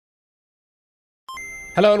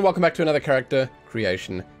Hello and welcome back to another character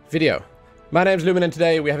creation video. My name's Lumin and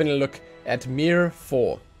today we're having a look at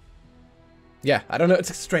MIR4. Yeah, I don't know, it's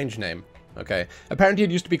a strange name. Okay, apparently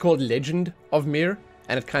it used to be called Legend of Mir,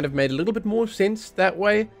 and it kind of made a little bit more sense that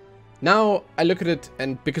way. Now I look at it,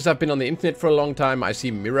 and because I've been on the internet for a long time, I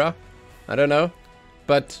see Mirror. I don't know,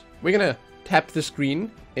 but we're gonna tap the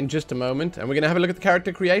screen in just a moment, and we're gonna have a look at the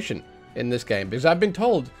character creation in this game, because I've been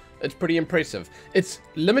told it's pretty impressive. It's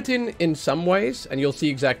limiting in some ways, and you'll see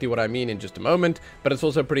exactly what I mean in just a moment, but it's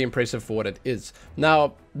also pretty impressive for what it is.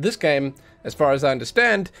 Now, this game, as far as I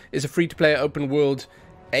understand, is a free-to-play open-world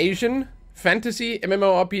Asian fantasy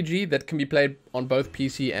MMORPG that can be played on both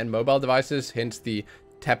PC and mobile devices, hence the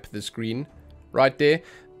tap the screen right there.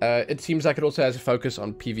 It seems like it also has a focus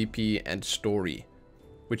on PvP and story,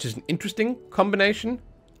 which is an interesting combination.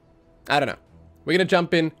 I don't know. We're going to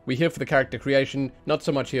jump in. We're here for the character creation, not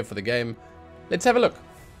so much here for the game. Let's have a look.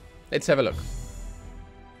 Let's have a look.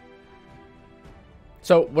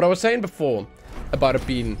 So, what I was saying before about it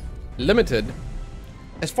being limited,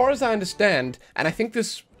 as far as I understand, and I think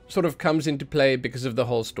this sort of comes into play because of the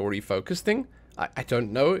whole story focus thing. I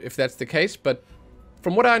don't know if that's the case, but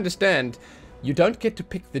from what I understand, you don't get to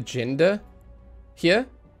pick the gender here.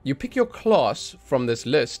 You pick your class from this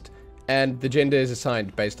list, and the gender is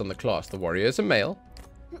assigned based on the class. The warrior is a male,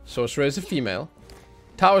 sorcerer is a female,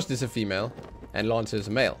 Taoist is a female, and lancer is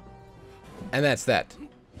a male. And that's that.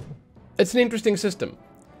 It's an interesting system.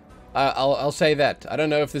 I'll say that. I don't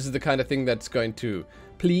know if this is the kind of thing that's going to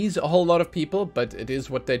please a whole lot of people, but it is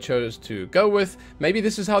what they chose to go with. Maybe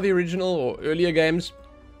this is how the original or earlier games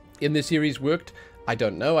in this series worked. I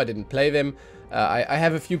don't know. I didn't play them. I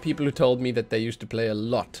have a few people who told me that they used to play a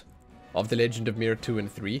lot of The Legend of Mir 2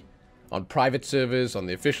 and 3. On private servers, on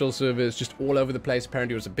the official servers, just all over the place.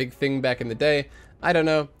 Apparently it was a big thing back in the day. I don't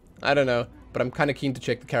know. I don't know. But I'm kind of keen to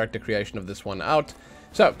check the character creation of this one out.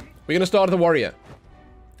 So, we're going to start with the warrior.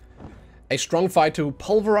 A strong fighter who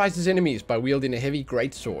pulverizes enemies by wielding a heavy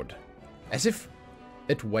greatsword, as if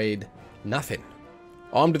it weighed nothing.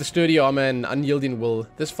 Armed with sturdy armor and unyielding will,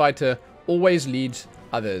 this fighter always leads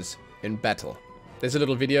others in battle. There's a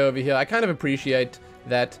little video over here. I kind of appreciate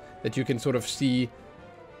that you can sort of see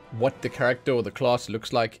what the character or the class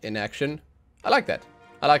looks like in action. I like that.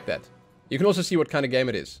 I like that. You can also see what kind of game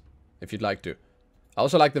it is, if you'd like to. I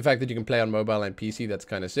also like the fact that you can play on mobile and PC. That's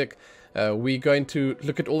kind of sick. We're going to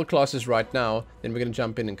look at all the classes right now, then we're going to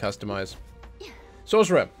jump in and customize.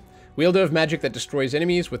 Sorcerer. Wielder of magic that destroys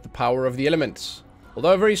enemies with the power of the elements.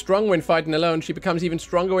 Although very strong when fighting alone, she becomes even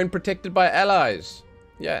stronger when protected by allies.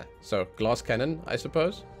 Yeah, so glass cannon, I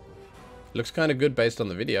suppose. Looks kind of good based on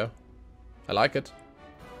the video. I like it.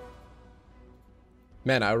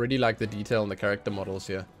 Man, I already like the detail in the character models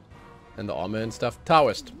here. And the armor and stuff.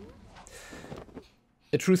 Taoist.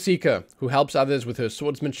 A truth seeker who helps others with her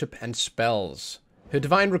swordsmanship and spells. Her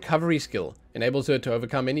divine recovery skill enables her to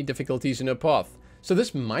overcome any difficulties in her path. So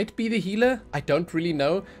this might be the healer? I don't really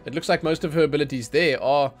know. It looks like most of her abilities there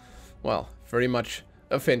are, well, very much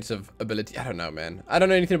offensive ability. I don't know, man. I don't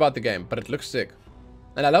know anything about the game, but it looks sick.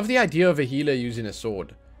 And I love the idea of a healer using a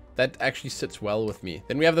sword. That actually sits well with me.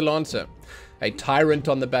 Then we have the Lancer. A tyrant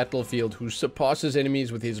on the battlefield who surpasses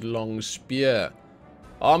enemies with his long spear.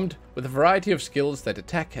 Armed with a variety of skills that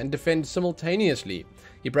attack and defend simultaneously,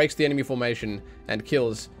 he breaks the enemy formation and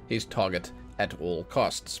kills his target at all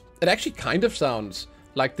costs. It actually kind of sounds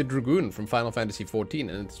like the Dragoon from Final Fantasy XIV,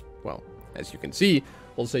 and it's, well, as you can see,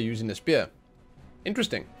 also using a spear.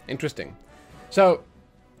 Interesting, interesting. So,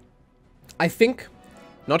 I think,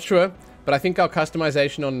 not sure, but I think our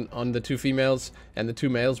customization on the two females and the two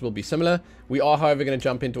males will be similar. We are, however, going to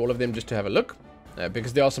jump into all of them just to have a look,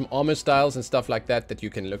 because there are some armor styles and stuff like that that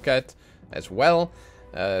you can look at as well.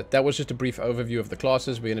 That was just a brief overview of the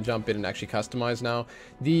classes. We're going to jump in and actually customize now.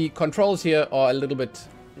 The controls here are a little bit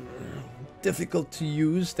difficult to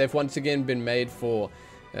use. They've once again been made for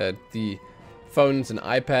the phones and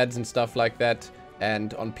iPads and stuff like that.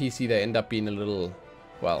 And on PC they end up being a little,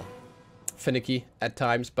 well, finicky at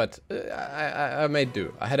times, but I made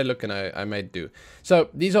do. I had a look and I made do. So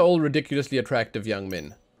these are all ridiculously attractive young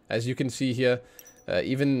men. As you can see here,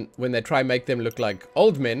 even when they try and make them look like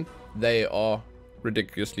old men, they are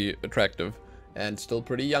ridiculously attractive and still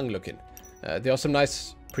pretty young looking. There are some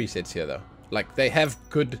nice presets here though. Like, they have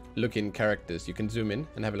good looking characters. You can zoom in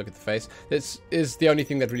and have a look at the face. This is the only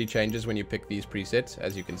thing that really changes when you pick these presets,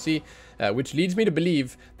 as you can see, which leads me to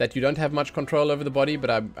believe that you don't have much control over the body, but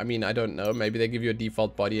I mean, I don't know. Maybe they give you a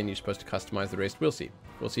default body and you're supposed to customize the rest. We'll see.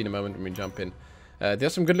 We'll see in a moment when we jump in.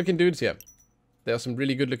 There's some good looking dudes here. There are some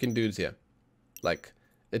really good looking dudes here. Like,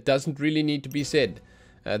 it doesn't really need to be said.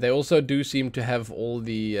 They also do seem to have all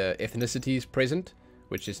the ethnicities present,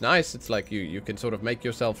 which is nice. It's like you can sort of make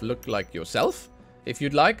yourself look like yourself, if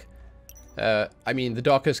you'd like. I mean, the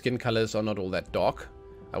darker skin colors are not all that dark,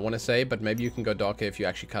 I want to say, but maybe you can go darker if you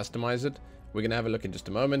actually customize it. We're going to have a look in just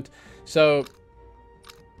a moment. So,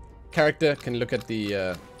 character can look at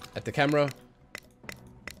the camera.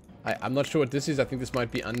 I'm not sure what this is. I think this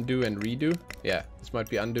might be undo and redo. Yeah, this might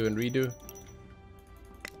be undo and redo.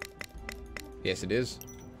 Yes, it is.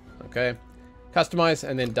 Okay. Customize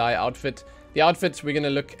and then dye outfit. The outfits we're going to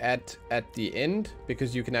look at the end,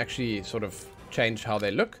 because you can actually sort of change how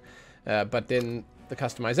they look. But then the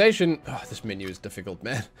customization... Oh, this menu is difficult,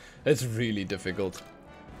 man. It's really difficult.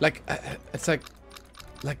 Like, it's like...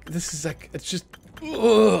 this is like... It's just...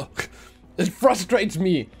 Ugh, it frustrates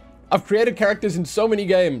me. I've created characters in so many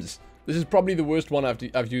games. This is probably the worst one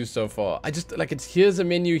I've used so far. I just, like, here's a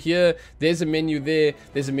menu here, there's a menu there,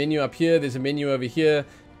 there's a menu up here, there's a menu over here.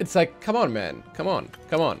 It's like, come on, man. Come on.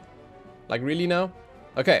 Come on. Like, really now?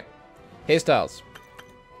 Okay. Hairstyles.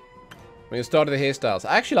 We're going to start with the hairstyles.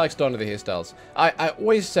 I actually like starting with the hairstyles. I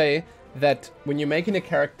always say that when you're making a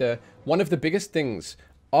character, one of the biggest things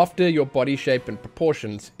after your body shape and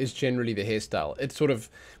proportions is generally the hairstyle. It's sort of...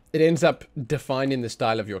 It ends up defining the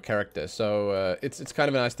style of your character, so it's kind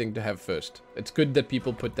of a nice thing to have first. It's good that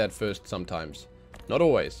people put that first sometimes. Not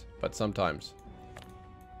always, but sometimes.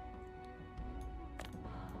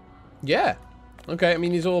 Yeah. Okay, I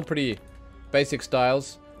mean, these are all pretty basic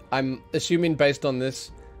styles. I'm assuming based on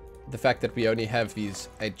this, the fact that we only have these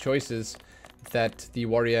 8 choices, that the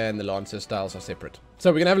warrior and the lancer styles are separate. So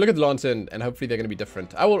we're going to have a look at the lancer and hopefully they're going to be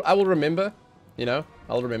different. I will remember. You know,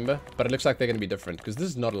 I'll remember, but it looks like they're going to be different because this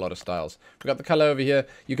is not a lot of styles. We've got the color over here.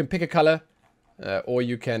 You can pick a color, or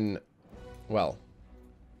you can, well,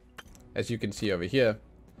 as you can see over here,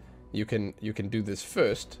 you can do this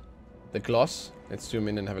first. The gloss. Let's zoom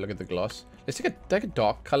in and have a look at the gloss. Let's take a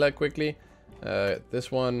dark color quickly. This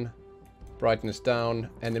one, brightness down,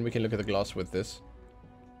 and then we can look at the gloss with this.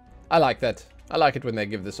 I like that. I like it when they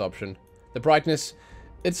give this option. The brightness,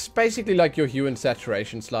 it's basically like your hue and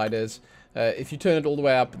saturation sliders. If you turn it all the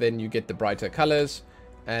way up, then you get the brighter colors.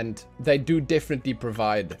 And they do definitely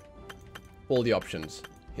provide all the options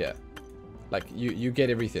here. Like, you get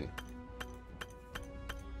everything.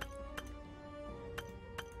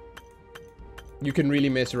 You can really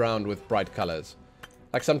mess around with bright colors.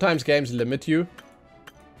 Like, sometimes games limit you.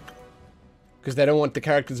 Because they don't want the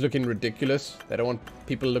characters looking ridiculous. They don't want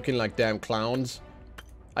people looking like damn clowns.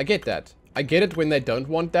 I get that. I get it when they don't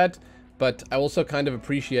want that. But I also kind of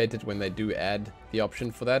appreciate it when they do add the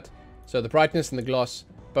option for that. So the brightness and the gloss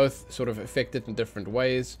both sort of affect it in different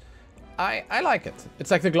ways. I like it.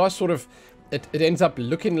 It's like the gloss sort of, it ends up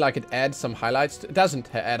looking like it adds some highlights. It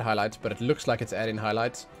doesn't add highlights, but it looks like it's adding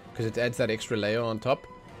highlights because it adds that extra layer on top.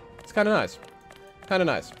 It's kind of nice. Kind of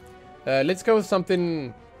nice. Let's go with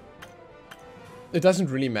something... It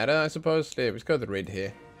doesn't really matter, I suppose. Yeah, let's go with the red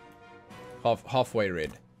here. Halfway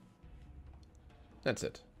red. That's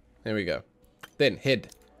it. There we go. Then,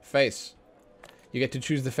 head. Face. You get to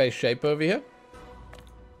choose the face shape over here.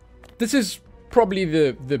 This is probably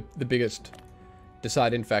the biggest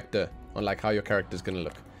deciding factor on like how your character's going to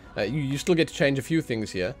look. You still get to change a few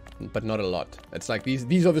things here, but not a lot. It's like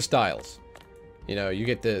these are the styles. You know, you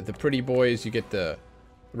get the pretty boys, you get the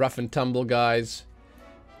rough and tumble guys,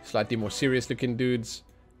 slightly more serious looking dudes,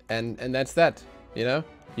 and that's that, you know?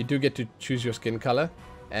 You do get to choose your skin color,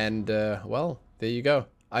 and, well, there you go.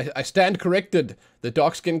 I stand corrected. The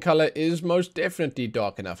dark skin color is most definitely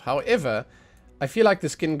dark enough. However, I feel like the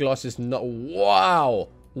skin gloss is not... Wow!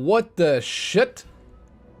 What the shit?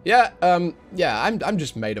 Yeah, yeah, I'm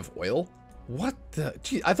just made of oil. What the...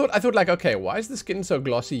 Gee, I thought like, okay, why is the skin so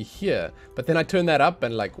glossy here? But then I turn that up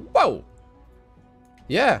and like, whoa!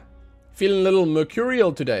 Yeah, feeling a little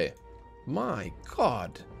mercurial today. My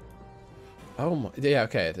god. Oh my... Yeah,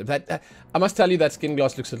 okay. I must tell you that skin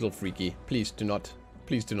gloss looks a little freaky. Please do not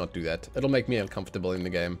do that. It'll make me uncomfortable in the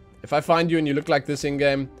game. If I find you and you look like this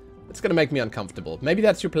in-game, it's gonna make me uncomfortable. Maybe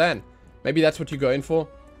that's your plan. Maybe that's what you're going for.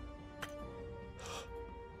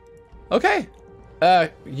 Okay.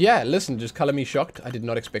 Yeah, listen, just color me shocked. I did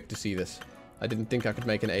not expect to see this. I didn't think I could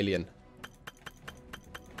make an alien.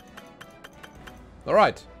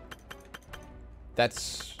 Alright.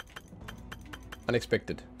 That's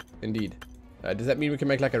unexpected. Indeed. Does that mean we can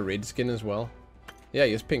make like a red skin as well? Yeah,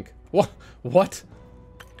 yes, pink. What? What?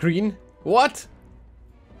 Green? What?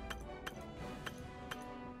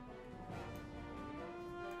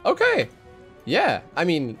 Okay. Yeah, I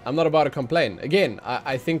mean, I'm not about to complain. Again,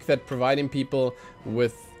 I think that providing people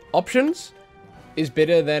with options is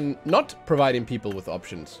better than not providing people with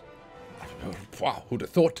options. Wow, who'd have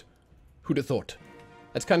thought? Who'd have thought?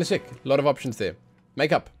 That's kind of sick. A lot of options there.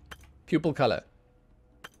 Makeup. Pupil color.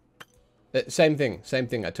 Same thing. Same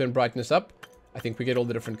thing. I turn brightness up. I think we get all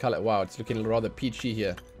the different color. Wow, it's looking rather peachy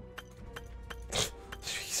here.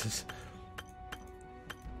 Jesus.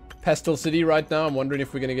 Pastel City right now. I'm wondering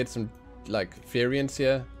if we're going to get some, like, variants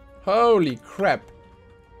here. Holy crap.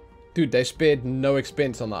 Dude, they spared no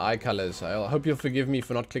expense on the eye colors. I hope you'll forgive me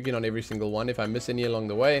for not clicking on every single one. If I miss any along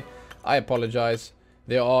the way, I apologize.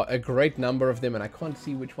 There are a great number of them, and I can't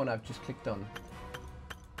see which one I've just clicked on.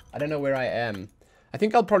 I don't know where I am. I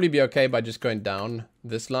think I'll probably be okay by just going down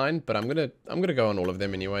this line, but I'm gonna go on all of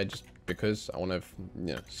them anyway, just because I want to,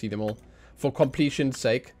 you know, see them all for completion's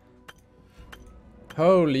sake.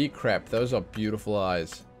 Holy crap, those are beautiful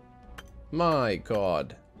eyes. My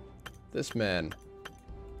god, this man.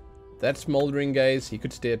 That smoldering gaze, he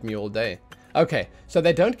could stare at me all day. Okay, so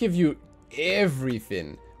they don't give you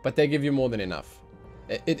everything, but they give you more than enough.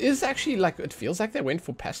 It is actually like, it feels like they went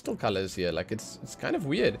for pastel colors here. Like it's kind of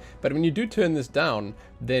weird. But when you do turn this down,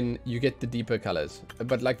 then you get the deeper colors.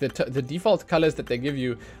 But like the default colors that they give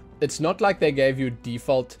you, it's not like they gave you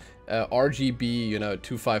default RGB, you know,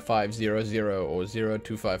 25500 or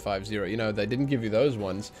 02550. You know, they didn't give you those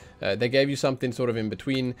ones. They gave you something sort of in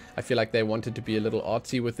between. I feel like they wanted to be a little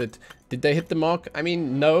artsy with it. Did they hit the mark? I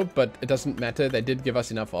mean, no, but it doesn't matter. They did give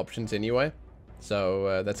us enough options anyway.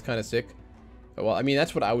 So that's kind of sick. Well, I mean,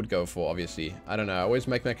 that's what I would go for, obviously. I don't know. I always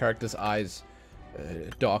make my character's eyes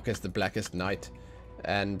dark as the blackest night.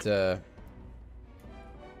 And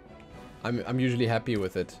I'm usually happy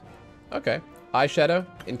with it. Okay. Eyeshadow.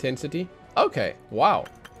 Intensity. Okay. Wow.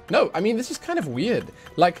 No, I mean, this is kind of weird.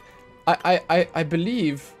 Like, I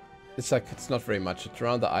believe... It's like, it's not very much. It's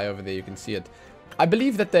around the eye over there. You can see it. I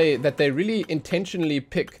believe that they really intentionally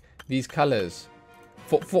pick these colors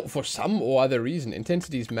for some or other reason.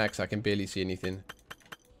 Intensity is max. I can barely see anything.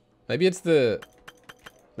 Maybe it's the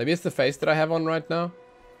face that I have on right now.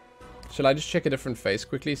 Shall I just check a different face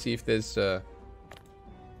quickly? See if there's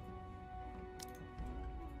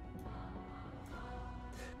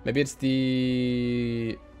maybe it's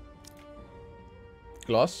the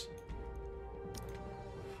gloss.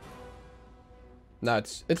 No,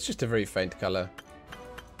 it's just a very faint color.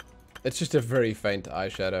 It's just a very faint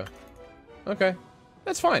eyeshadow. Okay.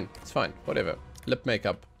 That's fine. It's fine. Whatever. Lip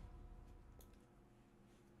makeup.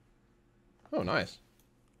 Oh, nice.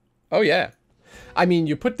 Oh, yeah. I mean,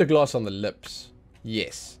 you put the gloss on the lips.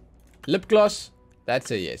 Yes. Lip gloss? That's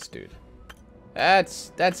a yes, dude.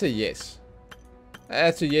 That's a yes.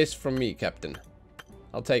 That's a yes from me, Captain.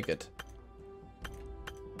 I'll take it.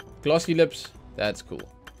 Glossy lips? That's cool.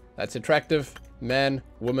 That's attractive. Man,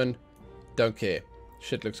 woman, don't care.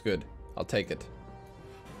 Shit looks good. I'll take it.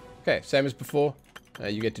 Okay, same as before.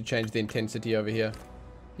 You get to change the intensity over here.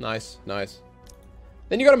 Nice, nice.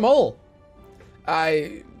 Then you got a mole.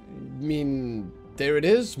 I mean, there it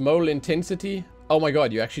is. Mole intensity. Oh my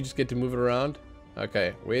god, you actually just get to move it around.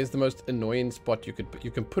 Okay, where's the most annoying spot you could put?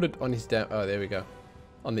 You can put it on his down. Oh, there we go.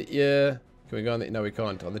 On the ear. Can we go on the... No, we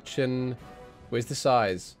can't. On the chin. Where's the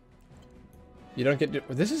size? You don't get to...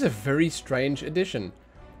 This is a very strange addition.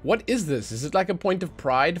 What is this? Is it like a point of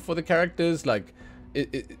pride for the characters? Like,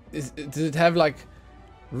 does it have like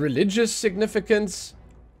religious significance?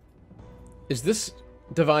 Is this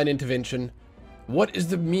divine intervention? What is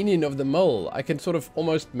the meaning of the mole? I can sort of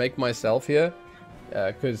almost make myself here.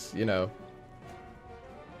 Because, you know...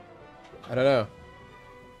 I don't know.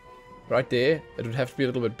 Right there? It would have to be a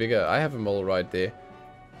little bit bigger. I have a mole right there.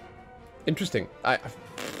 Interesting.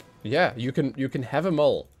 Yeah, you can have a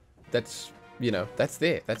mole. That's, you know, that's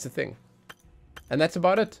there. That's the thing. And that's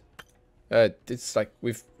about it. It's like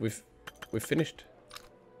we've finished.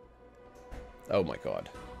 Oh my god.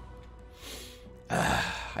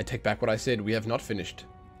 I take back what I said. We have not finished.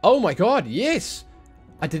 Oh my god, yes!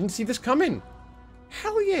 I didn't see this coming.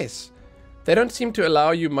 Hell yes. They don't seem to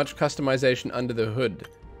allow you much customization under the hood.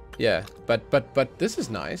 Yeah, but this is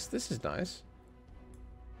nice. This is nice.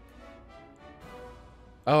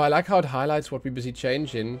 Oh, I like how it highlights what we're busy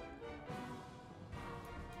changing.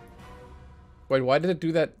 Wait, why did it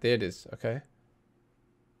do that? There it is. Okay.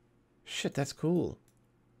 Shit, that's cool.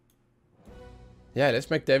 Yeah, let's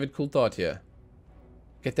make David Coulthard here.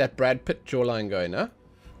 Get that Brad Pitt jawline going, huh?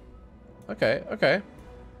 Okay, okay.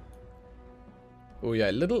 Oh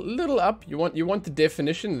yeah, little up. You want the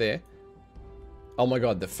definition there. Oh my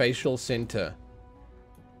god, the facial center.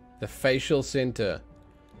 The facial center.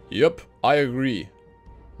 Yep, I agree.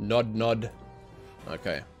 Nod, nod.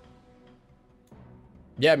 Okay.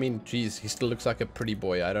 Yeah, I mean, geez, he still looks like a pretty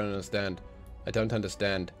boy. I don't understand. I don't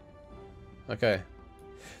understand. Okay.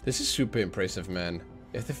 This is super impressive, man.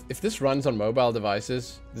 If this runs on mobile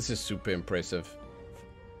devices, this is super impressive.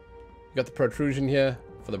 You got the protrusion here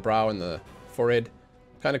for the brow and the forehead.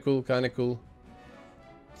 Kind of cool, kind of cool.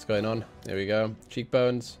 What's going on? There we go.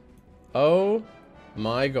 Cheekbones. Oh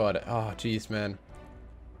my god. Oh, jeez, man.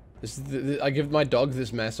 This is I give my dog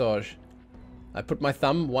this massage. I put my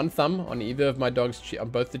thumb, one thumb, on either of my dog's on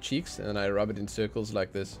both the cheeks, and then I rub it in circles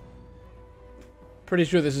like this. Pretty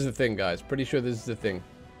sure this is the thing, guys. Pretty sure this is the thing.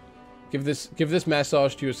 Give this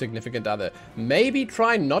massage to your significant other. Maybe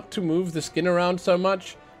try not to move the skin around so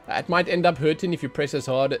much. It might end up hurting if you press as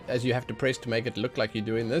hard as you have to press to make it look like you're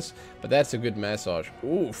doing this. But that's a good massage.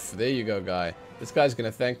 Oof, there you go, guy. This guy's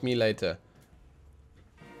gonna thank me later.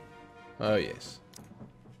 Oh, yes.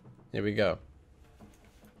 Here we go.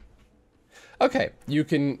 Okay, you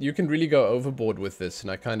can really go overboard with this,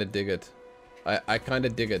 and I kind of dig it. I kind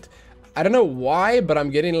of dig it. I don't know why, but I'm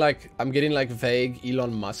getting like vague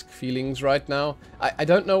Elon Musk feelings right now. I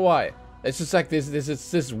don't know why. It's just like there's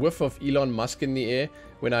this whiff of Elon Musk in the air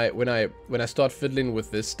when I start fiddling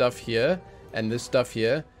with this stuff here and this stuff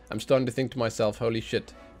here. I'm starting to think to myself, holy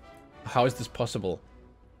shit, how is this possible?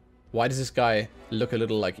 Why does this guy look a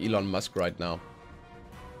little like Elon Musk right now?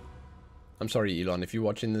 I'm sorry, Elon. If you're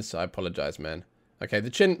watching this, I apologize, man. Okay, the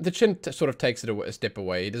chin sort of takes it a step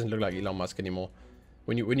away. He doesn't look like Elon Musk anymore.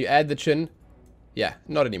 When you add the chin, yeah,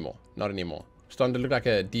 not anymore. Not anymore. Starting to look like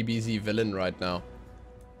a DBZ villain right now.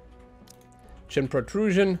 Chin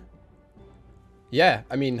protrusion. Yeah,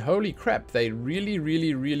 I mean, holy crap. They really,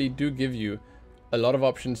 really, really do give you a lot of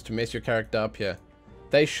options to mess your character up here.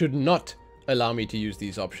 They should not allow me to use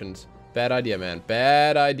these options. Bad idea, man.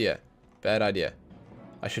 Bad idea. Bad idea.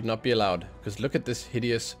 I should not be allowed, because look at this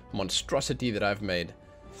hideous monstrosity that I've made.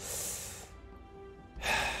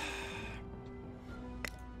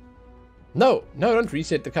 No, don't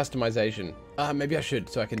reset the customization. Maybe I should,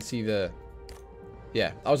 so I can see the...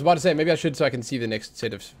 Yeah, I was about to say, maybe I should so I can see the next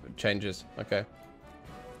set of changes. Okay.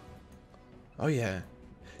 Oh, yeah.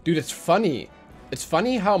 Dude, it's funny. It's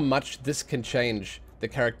funny how much this can change the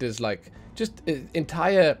character's, like, just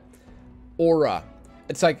entire aura.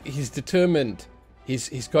 It's like he's determined.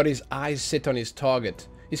 He's got his eyes set on his target.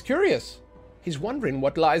 He's curious. He's wondering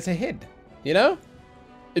what lies ahead. You know?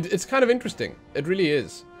 It's kind of interesting. It really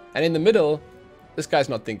is. And in the middle, this guy's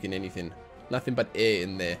not thinking anything. Nothing but air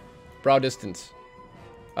in there. Brow distance.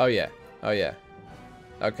 Oh yeah. Oh yeah.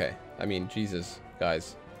 Okay. I mean, Jesus,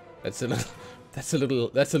 guys. That's a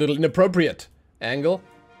little inappropriate. Angle.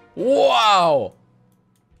 Wow!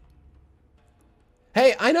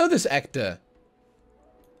 Hey, I know this actor.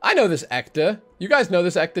 I know this actor. You guys know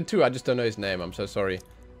this actor too. I just don't know his name. I'm so sorry.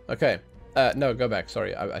 Okay. No, go back.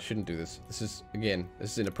 Sorry. I shouldn't do this. This is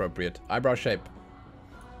inappropriate. Eyebrow shape.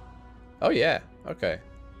 Oh, yeah. Okay.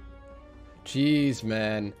 Jeez,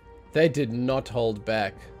 man. They did not hold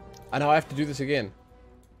back. I know I have to do this again.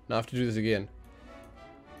 Now I have to do this again.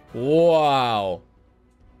 Wow.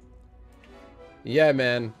 Yeah,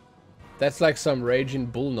 man. That's like some raging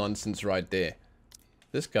bull nonsense right there.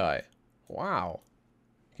 This guy. Wow.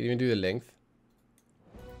 Can you even do the length?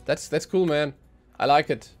 That's cool, man. I like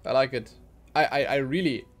it. I like it. I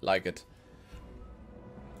really like it.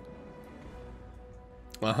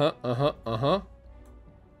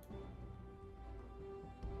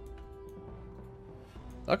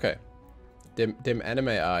 Okay. Dim anime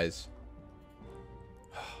eyes.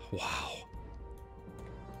 Wow.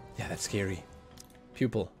 Yeah, that's scary.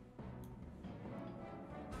 Pupil.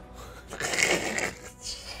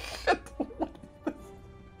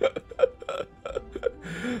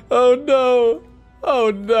 Oh no!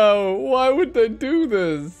 Oh no! Why would they do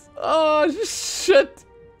this? Oh shit!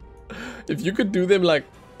 If you could do them like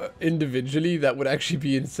individually, that would actually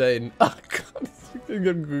be insane. Oh god, you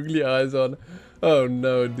got googly eyes on. Oh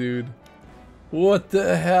no, dude. What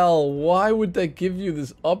the hell? Why would they give you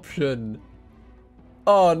this option?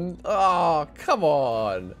 Oh, come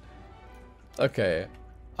on. Okay.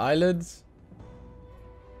 Eyelids.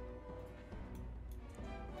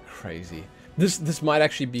 Crazy. This might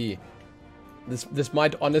actually be... This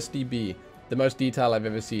might honestly be the most detail I've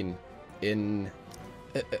ever seen in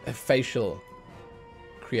a facial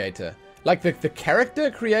creator. Like the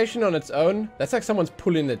character creation on its own, that's like someone's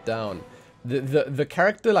pulling it down. The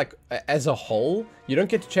character, like, as a whole, you don't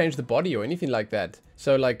get to change the body or anything like that.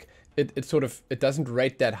 So, like, it sort of, it doesn't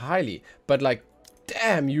rate that highly. But, like,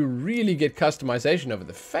 damn, you really get customization over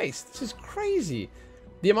the face. This is crazy.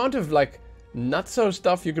 The amount of, like, nutso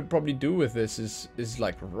stuff you could probably do with this is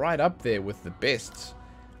like, right up there with the bests.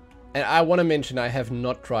 And I want to mention, I have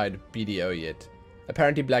not tried BDO yet.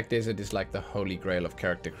 Apparently, Black Desert is, like, the holy grail of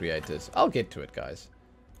character creators. I'll get to it, guys.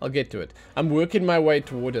 I'll get to it. I'm working my way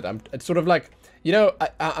toward it. It's sort of like, You know,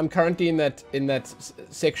 I'm currently in that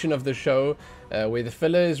section of the show where the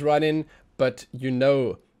filler is running, but you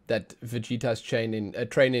know that Vegeta's training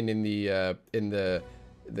in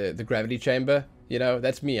the gravity chamber. You know,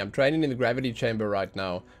 that's me. I'm training in the gravity chamber right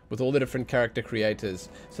now with all the different character creators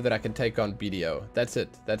so that I can take on BDO. That's it.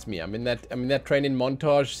 That's me. I'm in that training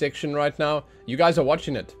montage section right now. You guys are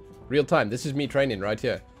watching it real time. This is me training right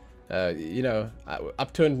here. You know,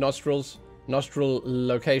 upturned nostrils, nostril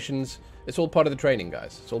locations. It's all part of the training,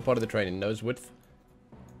 guys. It's all part of the training. Nose width.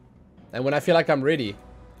 And when I feel like I'm ready,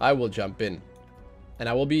 I will jump in. And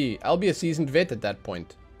I'll be a seasoned vet at that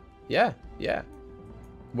point. Yeah, yeah.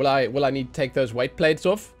 Will I need to take those weight plates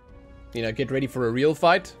off? You know, get ready for a real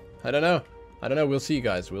fight? I don't know. I don't know. We'll see,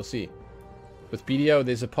 guys. We'll see. With BDO,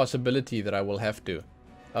 there's a possibility that I will have to.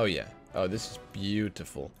 Oh, yeah. Oh, this is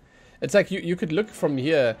beautiful. It's like you could look from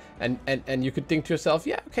here and you could think to yourself,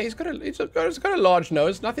 yeah, okay, he's got a large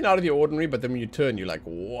nose, nothing out of the ordinary, but then when you turn, you're like,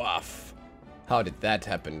 woof. How did that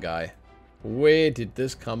happen, guy? Where did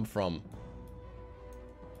this come from?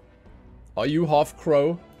 Are you half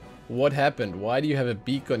crow? What happened? Why do you have a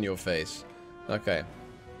beak on your face? Okay.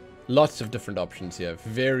 Lots of different options here.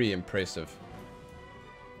 Very impressive.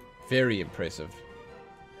 Very impressive.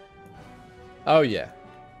 Oh, yeah.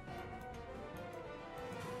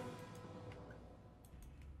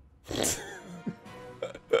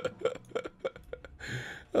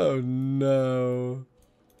 Oh, no.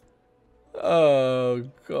 Oh,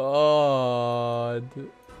 God.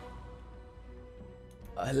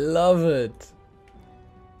 I love it.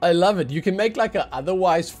 I love it. You can make like a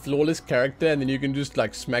otherwise flawless character and then you can just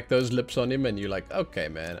like smack those lips on him and you're like, okay,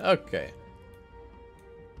 man, okay.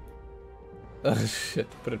 Oh, shit.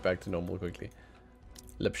 Put it back to normal quickly.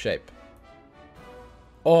 Lip shape.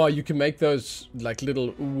 Oh, you can make those like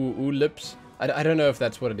little ooh lips. I don't know if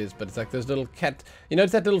that's what it is, but it's like those little cat... You know,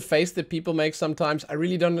 it's that little face that people make sometimes. I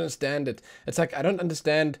really don't understand it. It's like, I don't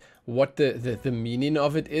understand what the meaning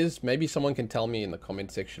of it is. Maybe someone can tell me in the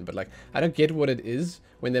comment section, but like, I don't get what it is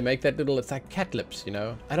when they make that little... It's like cat lips, you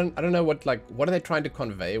know? I don't know what, like, what are they trying to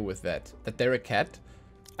convey with that? That they're a cat?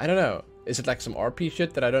 I don't know. Is it like some RP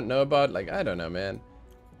shit that I don't know about? Like, I don't know, man.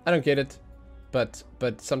 I don't get it. But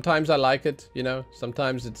sometimes I like it, you know?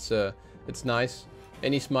 Sometimes it's nice.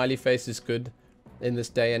 Any smiley face is good in this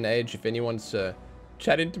day and age. If anyone's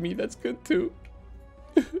chatting to me, that's good too.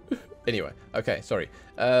 Anyway, okay, sorry.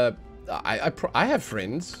 I have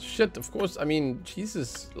friends. Shit, of course. I mean,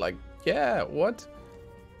 Jesus, like, yeah, what?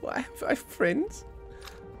 Well, I have friends.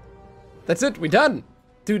 That's it, we're done.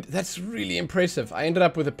 Dude, that's really impressive. I ended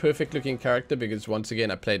up with a perfect looking character because once again,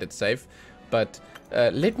 I played it safe. But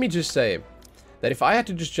let me just say that if I had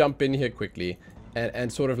to just jump in here quickly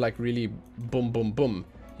and sort of like really boom, boom, boom,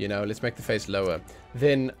 you know, let's make the face lower,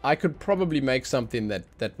 then I could probably make something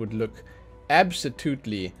that would look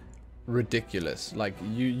absolutely ridiculous. Like,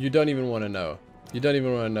 you don't even want to know. You don't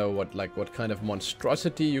even want to know what kind of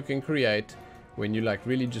monstrosity you can create when you like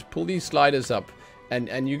really just pull these sliders up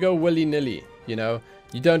and you go willy-nilly, you know.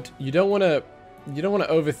 You don't want to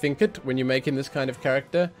overthink it when you're making this kind of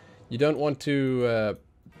character. You don't want to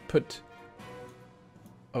put...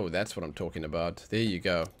 Oh, that's what I'm talking about. There you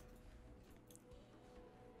go.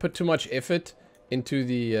 Put too much effort into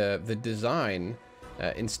the design.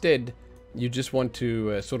 Instead, you just want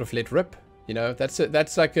to sort of let rip. You know, that's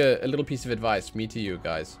like a little piece of advice. Me to you,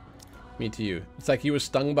 guys. Me to you. It's like you were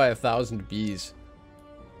stung by 1,000 bees.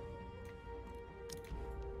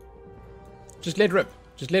 Just let rip.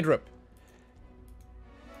 Just let rip.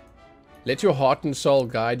 Let your heart and soul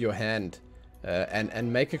guide your hand,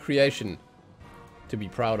 and make a creation to be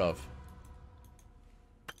proud of.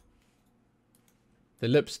 The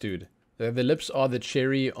lips, dude. The lips are the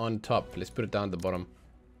cherry on top. Let's put it down at the bottom.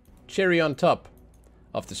 Cherry on top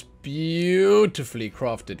of this beautifully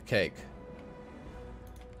crafted cake.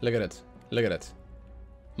 Look at it. Look at it.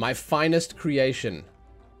 My finest creation.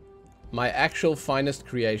 My actual finest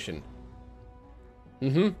creation.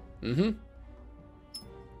 You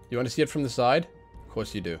want to see it from the side? Of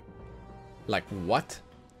course you do. Like, what?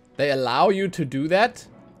 They allow you to do that?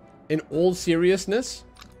 In all seriousness?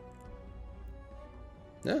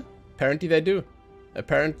 Yeah, apparently they do.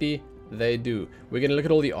 Apparently they do. We're going to look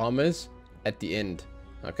at all the armors at the end.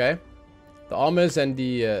 Okay? The armors and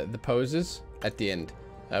the poses at the end.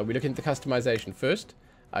 We look into the customization first.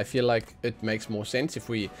 I feel like it makes more sense if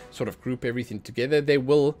we sort of group everything together. There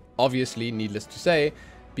will, obviously, needless to say,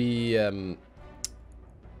 be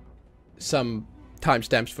some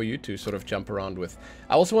timestamps for you to sort of jump around with.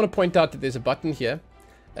 I also want to point out that there's a button here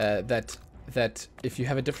that if you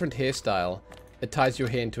have a different hairstyle, it ties your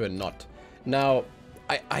hair into a knot. Now,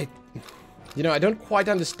 I don't quite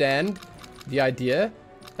understand the idea.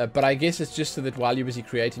 But I guess it's just so that while you're busy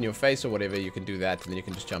creating your face or whatever, you can do that, and then you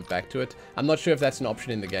can just jump back to it. I'm not sure if that's an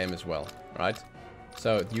option in the game as well, right?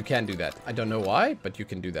 So you can do that. I don't know why, but you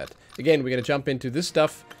can do that. Again, we're going to jump into this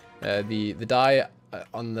stuff, the dye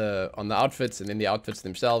on the outfits, and then the outfits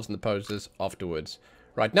themselves and the poses afterwards.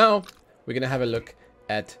 Right now, we're going to have a look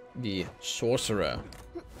at the Sorcerer.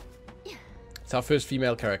 It's our first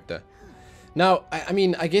female character. Now, I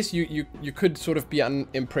mean, I guess you could sort of be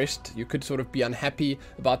unimpressed. You could sort of be unhappy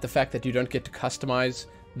about the fact that you don't get to customize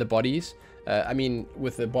the bodies. I mean,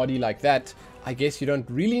 with a body like that, I guess you don't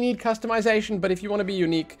really need customization, but if you want to be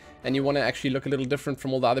unique and you want to actually look a little different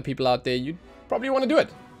from all the other people out there, you probably want to do it,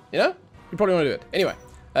 you know? You probably want to do it. Anyway,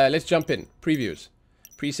 let's jump in. Previews.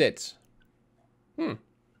 Presets.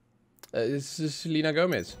 This is Selena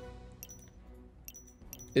Gomez.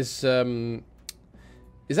 Is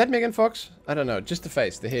that Megan Fox? I don't know. Just the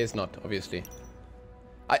face. The hair's not, obviously.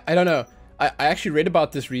 I don't know. I actually read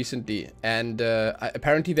about this recently, and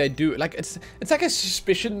apparently they do, like, it's like a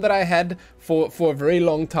suspicion that I had for a very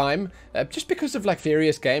long time, just because of like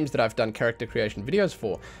various games that I've done character creation videos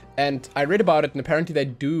for, and I read about it, and apparently they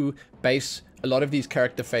do base a lot of these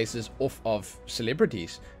character faces off of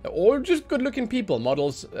celebrities, or just good-looking people,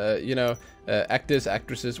 models, you know, actors,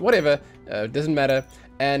 actresses, whatever, doesn't matter,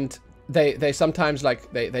 and they sometimes,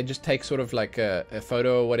 like, they just take sort of like a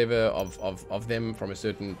photo or whatever of them from a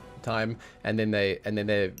certain time, and then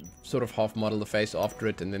they sort of half model the face after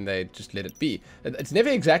it, and then they just let it be. It's never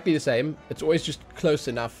exactly the same. It's always just close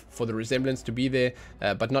enough for the resemblance to be there,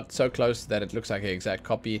 but not so close that it looks like an exact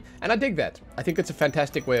copy, and I dig that. I think it's a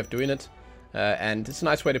fantastic way of doing it, and it's a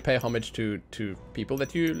nice way to pay homage to people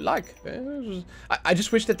that you like. I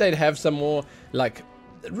just wish that they'd have some more, like,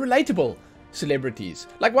 relatable celebrities.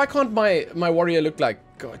 Like, why can't my warrior look like,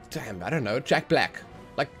 god damn, I don't know, Jack Black?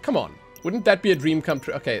 Like, come on. Wouldn't that be a dream come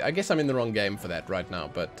true? Okay, I guess I'm in the wrong game for that right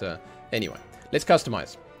now, but anyway, let's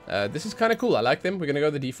customize. This is kind of cool. I like them. We're going to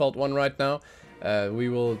go the default one right now. We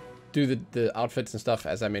will do the outfits and stuff,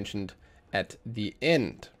 as I mentioned, at the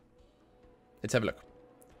end. Let's have a look.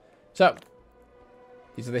 So,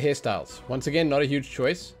 these are the hairstyles. Once again, not a huge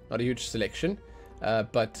choice, not a huge selection,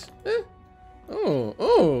 but...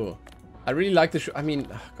 Oh, I really like the... I mean,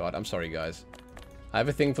 oh god, I'm sorry, guys. I have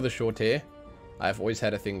a thing for the short hair. I've always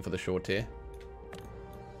had a thing for the short hair.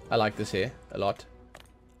 I like this hair a lot.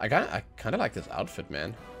 I kind of like this outfit,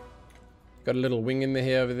 man. Got a little wing in the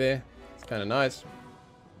hair over there. It's kind of nice.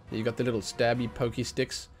 You got the little stabby, pokey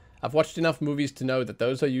sticks. I've watched enough movies to know that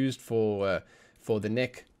those are used for the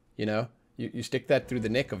neck. You know, you stick that through the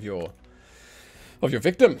neck of your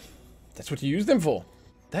victim. That's what you use them for.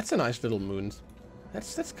 That's a nice little moon.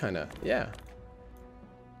 That's kind of, yeah.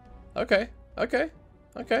 Okay.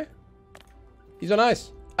 These are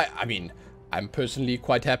nice. I mean, I'm personally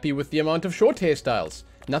quite happy with the amount of short hairstyles.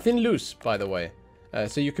 Nothing loose, by the way.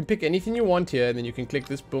 So you can pick anything you want here, and then you can click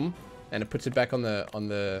this, boom, and it puts it back on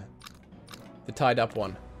the tied up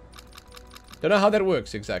one. Don't know how that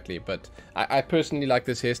works exactly, but I personally like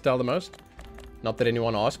this hairstyle the most. Not that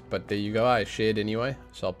anyone asked, but there you go. I shared anyway.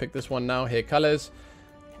 So I'll pick this one now. Hair colors.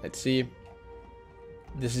 Let's see.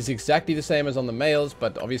 This is exactly the same as on the males,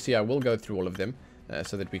 but obviously I will go through all of them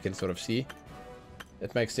so that we can sort of see.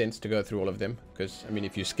 It makes sense to go through all of them, because, I mean,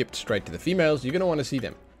 if you skipped straight to the females, you're going to want to see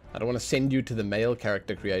them. I don't want to send you to the male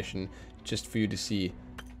character creation just for you to see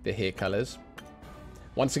the hair colors.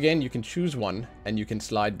 Once again, you can choose one, and you can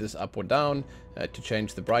slide this up or down to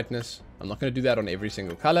change the brightness. I'm not going to do that on every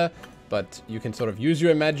single color, but you can sort of use your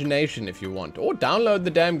imagination if you want. Or download the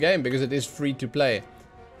damn game, because it is free to play.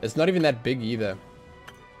 It's not even that big either.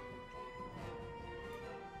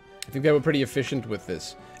 I think they were pretty efficient with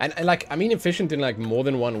this. And like, I mean efficient in like more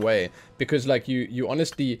than one way, because like you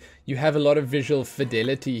honestly, you have a lot of visual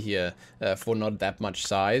fidelity here for not that much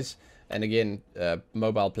size. And again,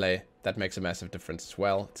 mobile play, that makes a massive difference as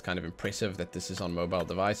well. It's kind of impressive that this is on mobile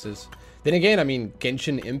devices. Then again, I mean,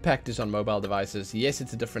 Genshin Impact is on mobile devices. Yes,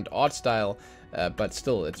 it's a different art style, but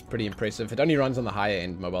still, it's pretty impressive. It only runs on the higher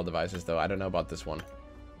end mobile devices though. I don't know about this one.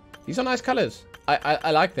 These are nice colors. I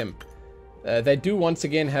like them. They do once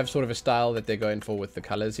again have sort of a style that they're going for with the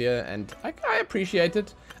colors here, and I appreciate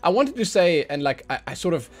it. I wanted to say, and like I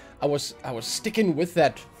was sticking with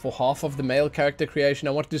that for half of the male character creation.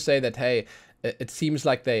 I wanted to say that, hey, it seems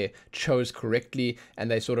like they chose correctly, and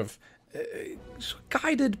they sort of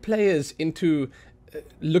guided players into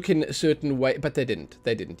looking a certain way, but they didn't.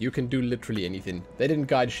 They didn't. You can do literally anything. They didn't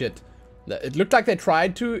guide shit. It looked like they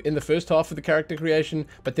tried to in the first half of the character creation,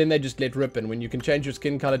 but then they just let rip. And when you can change your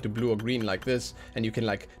skin color to blue or green like this, and you can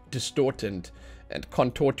like distort and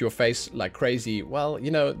contort your face like crazy, well,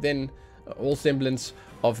 you know, then all semblance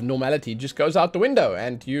of normality just goes out the window,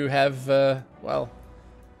 and you have, well,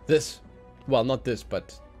 this. Well, not this,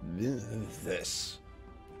 but this.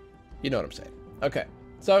 You know what I'm saying. Okay.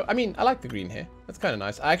 So, I mean, I like the green here. That's kind of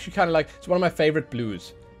nice. I actually kind of like... It's one of my favorite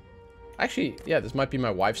blues. Actually, yeah, this might be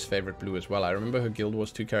my wife's favorite blue as well. I remember her Guild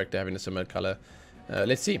Wars 2 character having a similar color.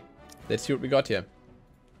 Let's see. Let's see what we got here.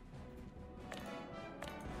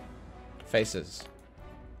 Faces.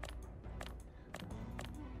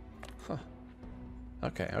 Huh.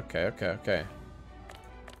 Okay.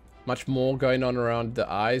 Much more going on around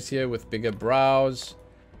the eyes here with bigger brows.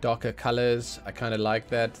 Darker colors. I kind of like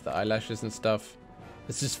that. The eyelashes and stuff.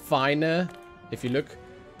 This is finer. If you look,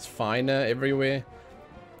 it's finer everywhere.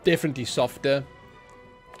 Definitely softer.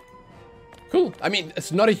 Cool. I mean,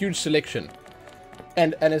 it's not a huge selection.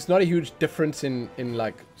 And it's not a huge difference in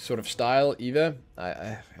like sort of style either.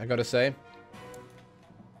 I gotta say.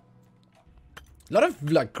 A lot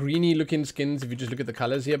of like greeny looking skins if you just look at the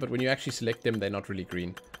colors here, but when you actually select them, they're not really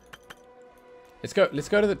green. Let's go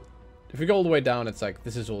to the... If we go all the way down, it's like,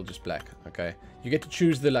 this is all just black, okay? You get to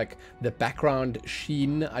choose the, like, the background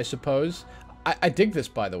sheen, I suppose. I dig this,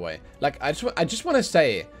 by the way. Like, I just want to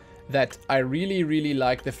say that I really, really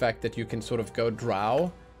like the fact that you can sort of go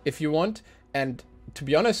drow if you want. And to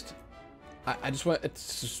be honest, I just want...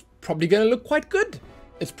 It's probably going to look quite good.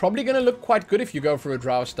 It's probably going to look quite good if you go for a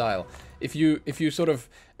drow style. If you sort of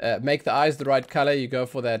make the eyes the right color, you go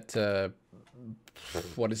for that...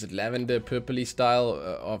 what is it, lavender purpley style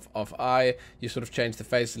of eye. You sort of change the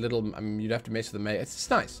face a little. I mean, you'd have to mess with the makeup. It's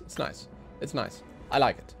nice. It's nice. I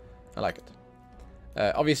like it.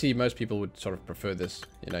 Obviously most people would sort of prefer this.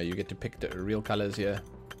 You know, you get to pick the real colors here.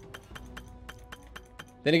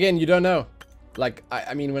 Then again, you don't know. Like,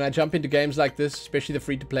 I mean, when I jump into games like this, especially the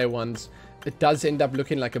free-to-play ones, it does end up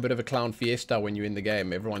looking like a bit of a clown fiesta when you're in the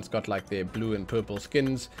game. Everyone's got like their blue and purple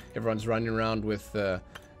skins. Everyone's running around with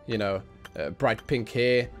you know, bright pink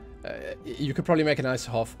hair. You could probably make a nice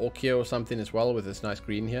half orc here or something as well with this nice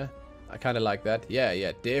green here. I kind of like that.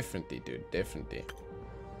 Yeah, definitely, dude. Definitely.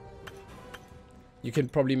 You can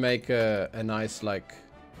probably make a nice, like,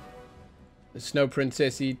 a snow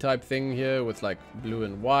princessy type thing here with, like, blue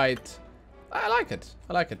and white. I like it.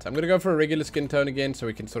 I'm going to go for a regular skin tone again so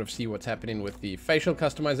we can sort of see what's happening with the facial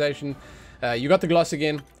customization. You got the gloss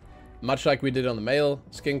again, much like we did on the male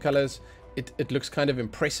skin colors. It looks kind of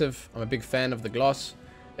impressive. I'm a big fan of the gloss.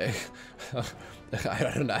 I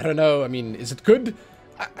don't know. I mean, is it good?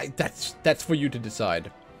 That's for you to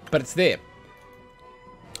decide. But it's there.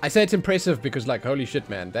 I say it's impressive because, like, holy shit,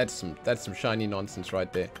 man, that's some shiny nonsense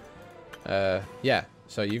right there. Yeah.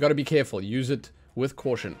 So you got to be careful. Use it with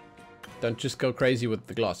caution. Don't just go crazy with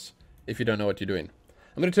the gloss if you don't know what you're doing.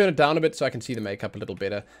 I'm going to turn it down a bit so I can see the makeup a little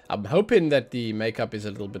better. I'm hoping that the makeup is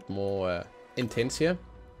a little bit more intense here.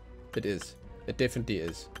 It is. It definitely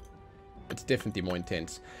is. It's definitely more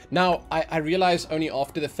intense. Now, I realize only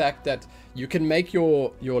after the fact that you can make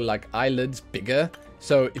your like eyelids bigger.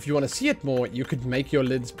 So if you want to see it more, you could make your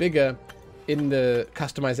lids bigger in the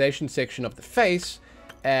customization section of the face,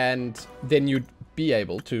 and then you'd be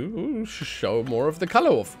able to show more of the color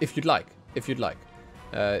off if you'd like.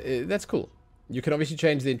 That's cool. You can obviously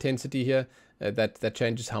change the intensity here. That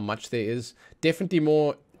changes how much there is. Definitely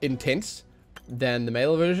more intense than the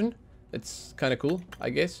male version. It's kind of cool, I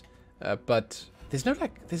guess. But there's no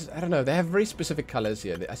like, I don't know, they have very specific colors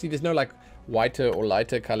here. I see there's no like whiter or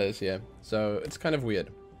lighter colors here. So it's kind of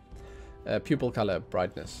weird. Pupil color,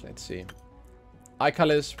 brightness, let's see. Eye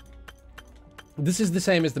colors. This is the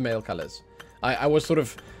same as the male colors. I was sort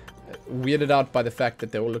of weirded out by the fact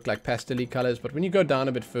that they all look like pastel-y colors. But when you go down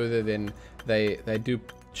a bit further, then they do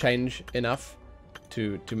change enough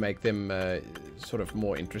to make them sort of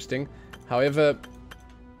more interesting. However,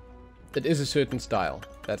 it is a certain style,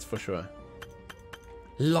 that's for sure.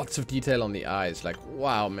 Lots of detail on the eyes, like,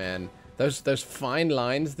 wow, man. Those fine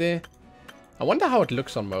lines there. I wonder how it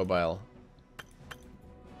looks on mobile.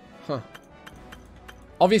 Huh.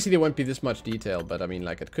 Obviously, there won't be this much detail, but I mean,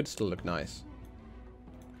 like, it could still look nice.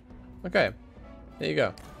 Okay, there you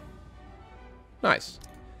go. Nice.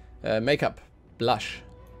 Makeup. Blush.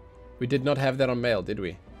 We did not have that on male, did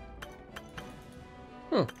we?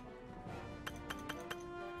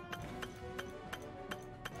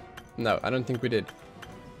 No, I don't think we did.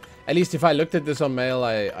 At least if I looked at this on male,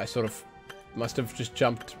 I sort of must have just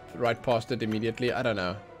jumped right past it immediately. I don't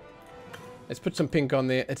know. Let's put some pink on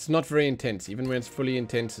there. It's not very intense. Even when it's fully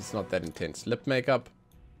intense, it's not that intense. Lip makeup.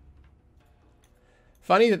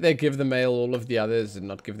 Funny that they give the male all of the others and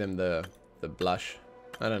not give them the blush.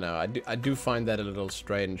 I don't know. I do find that a little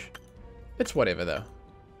strange. It's whatever, though.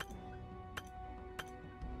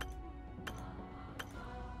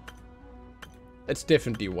 It's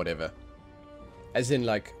definitely whatever. As in,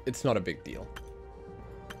 like, it's not a big deal.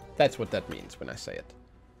 That's what that means when I say it.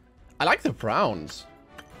 I like the browns.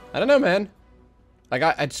 I don't know, man. Like,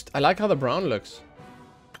 I like how the brown looks.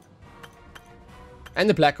 And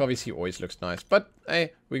the black obviously always looks nice. But,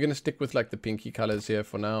 hey, we're gonna stick with, like, the pinky colors here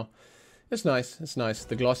for now. It's nice. It's nice.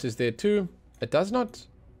 The gloss is there, too. It does not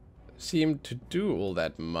seem to do all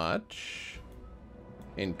that much.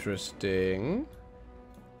 Interesting.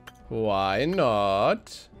 Why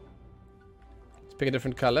not? Let's pick a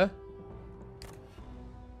different color.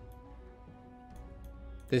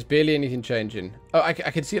 There's barely anything changing. Oh, I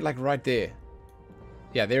can see it like right there.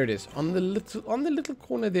 Yeah, there it is. On the little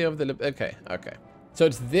corner there of the lip. Okay, okay. So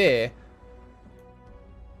it's there.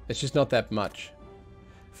 It's just not that much.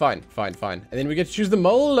 Fine, fine, fine. And then we get to choose the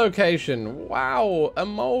mole location. Wow, a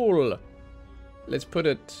mole. Let's put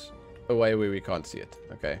it away where we can't see it.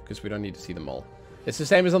 Okay, because we don't need to see the mole. It's the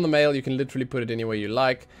same as on the mail. You can literally put it anywhere you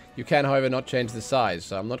like. You can, however, not change the size.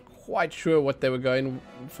 So I'm not quite sure what they were going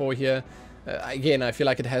for here. Again, I feel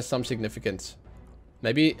like it has some significance.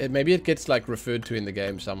 Maybe it gets like referred to in the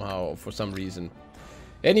game somehow or for some reason.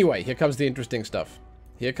 Anyway, here comes the interesting stuff.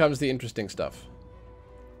 Here comes the interesting stuff.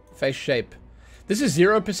 Face shape. This is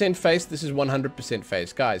 0% face. This is 100%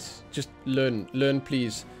 face. Guys, just learn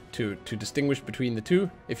please to distinguish between the two.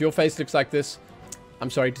 If your face looks like this, I'm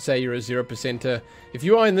sorry to say you're a 0%er. If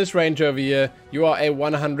you are in this range over here, you are a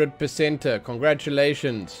 100%er.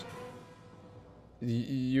 Congratulations.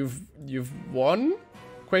 You've won?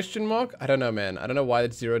 Question mark? I don't know, man. I don't know why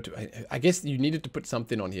it's 0 to... I guess you needed to put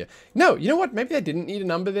something on here. No, you know what? Maybe I didn't need a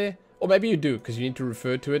number there. Or maybe you do, because you need to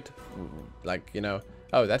refer to it. Like, you know...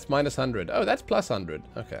 Oh, that's minus 100. Oh, that's plus 100.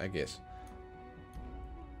 Okay, I guess.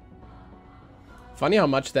 Funny how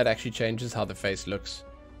much that actually changes how the face looks.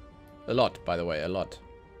 A lot, by the way. A lot.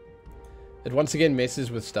 It once again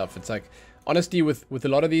messes with stuff. It's like... Honestly, with a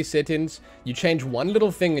lot of these settings, you change one little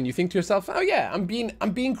thing and you think to yourself, oh yeah, I'm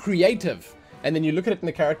being creative. And then you look at it in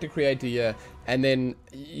the character creator here, and then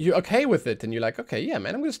you're okay with it. And you're like, okay, yeah,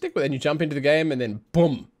 man, I'm going to stick with it. And you jump into the game, and then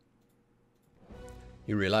boom.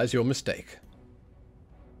 You realize your mistake.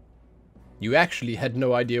 You actually had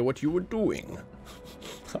no idea what you were doing.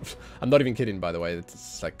 I'm not even kidding, by the way.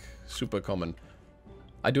 It's like super common.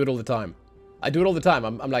 I do it all the time. I do it all the time.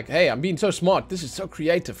 I'm like, hey, I'm being so smart. This is so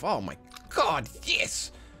creative. Oh my God,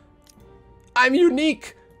 yes. I'm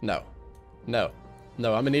unique. No, no,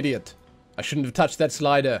 no, I'm an idiot. I shouldn't have touched that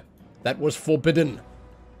slider. That was forbidden.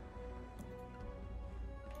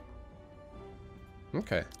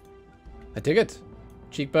 Okay. I dig it.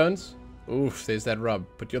 Cheekbones. Oof, there's that rub.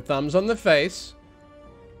 Put your thumbs on the face.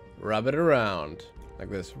 Rub it around. Like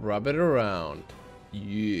this. Rub it around.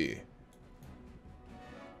 Yeah.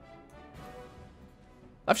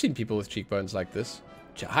 I've seen people with cheekbones like this.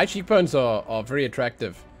 High cheekbones are very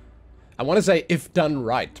attractive. I want to say if done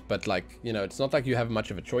right, but like, you know, it's not like you have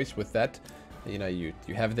much of a choice with that. You know, you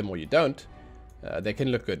have them or you don't. They can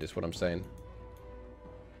look good, is what I'm saying.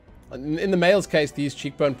 In the male's case, these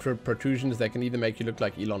cheekbone protrusions, they can either make you look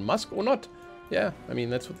like Elon Musk or not. Yeah, I mean,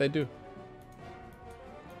 that's what they do.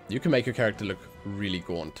 You can make your character look really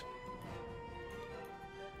gaunt.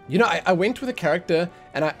 You know, I went with a character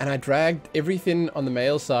and I dragged everything on the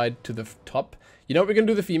male side to the top. You know what we're gonna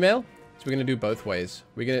do the female? So we're gonna do both ways.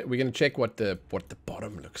 We're gonna check what the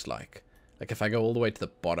bottom looks like. Like if I go all the way to the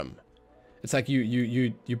bottom, it's like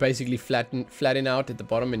you basically flatten out at the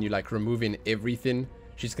bottom and you like removing everything.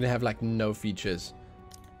 She's gonna have like no features.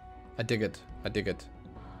 I dig it. I dig it.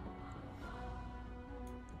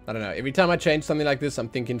 I don't know. Every time I change something like this, I'm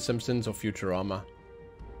thinking Simpsons or Futurama.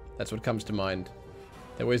 That's what comes to mind.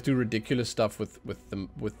 They always do ridiculous stuff with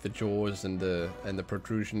the jaws and the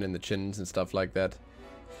protrusion and the chins and stuff like that.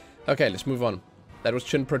 Okay, let's move on. That was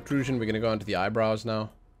chin protrusion. We're gonna go on to the eyebrows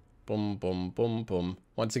now. Boom, boom, boom, boom.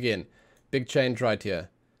 Once again, big change right here.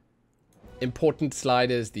 Important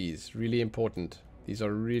sliders, these. Really important. These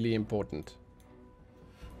are really important.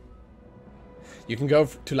 You can go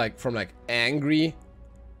to like from like angry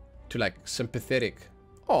to like sympathetic.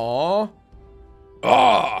 Aww.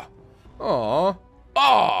 Aww. Aww.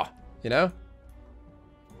 Aww. You know?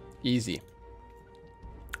 Easy.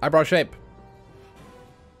 Eyebrow shape.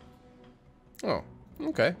 Oh,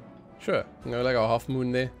 okay. Sure. You know, like a half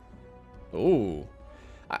moon there. Oh.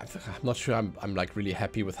 I'm not sure I'm like really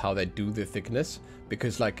happy with how they do the thickness.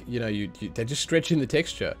 Because like, you know, they're just stretching the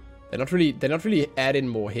texture. They're not really adding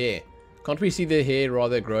more hair. Can't we see the hair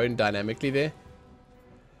rather growing dynamically there?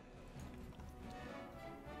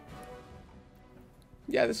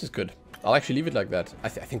 Yeah, this is good. I'll actually leave it like that. I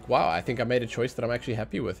think, wow, I think I made a choice that I'm actually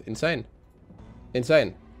happy with. Insane.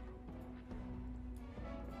 Insane.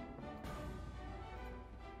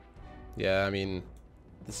 Yeah, I mean,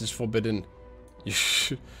 this is forbidden. You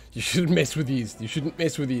shouldn't mess with these. You shouldn't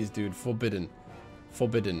mess with these, dude. Forbidden.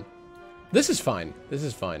 Forbidden. This is fine. This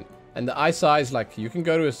is fine. And the eye size, like, you can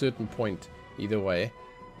go to a certain point either way.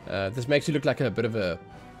 This makes you look like a bit of a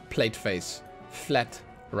plate face. Flat,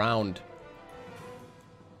 round.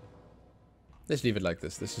 Let's leave it like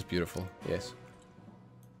this. This is beautiful. Yes.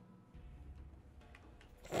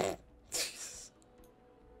 Jesus.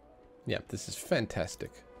 Yeah, this is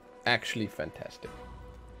fantastic. Actually fantastic.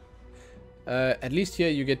 At least here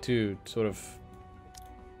you get to sort of...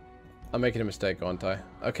 I'm making a mistake, aren't I?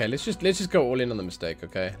 Okay, let's just go all in on the mistake,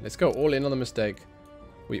 okay? Let's go all in on the mistake.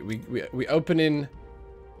 We open in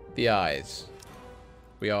the eyes.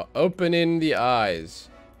 We are opening the eyes.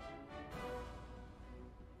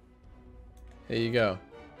 There you go.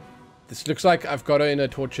 This looks like I've got her in a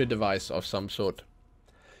torture device of some sort.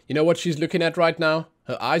 You know what she's looking at right now?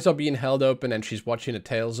 Her eyes are being held open and she's watching a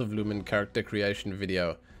Tales of Lumin character creation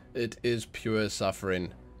video. It is pure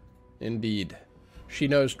suffering. Indeed. She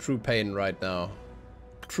knows true pain right now.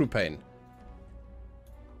 True pain.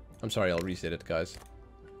 I'm sorry, I'll reset it, guys.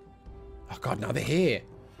 Oh god, now the hair!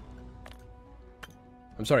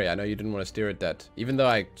 I'm sorry, I know you didn't want to stare at that. Even though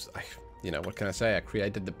I you know, what can I say? I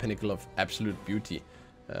created the pinnacle of absolute beauty.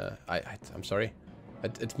 I'm sorry.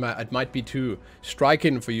 It might be too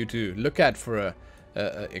striking for you to look at for a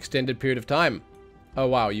extended period of time. Oh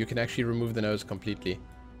wow, you can actually remove the nose completely.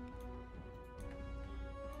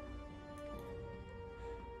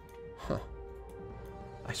 Huh.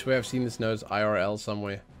 I swear I've seen this nose IRL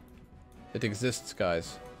somewhere. It exists,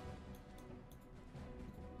 guys.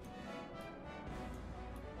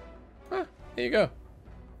 Ah, there you go.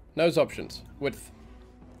 Nose options. Width.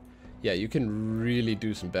 Yeah, you can really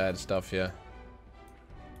do some bad stuff here.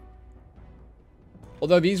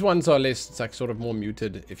 Although these ones are less, it's like sort of more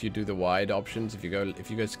muted if you do the wide options. If you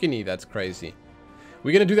go skinny, that's crazy.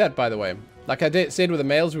 We're gonna do that, by the way. Like I said with the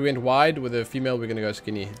males, we went wide. With the female, we're gonna go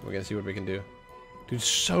skinny. We're gonna see what we can do. Dude,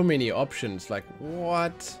 so many options. Like,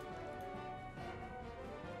 what?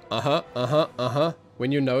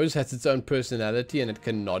 When your nose has its own personality and it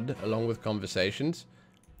can nod along with conversations.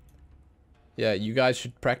 Yeah, you guys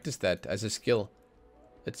should practice that as a skill.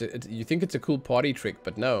 You think it's a cool party trick,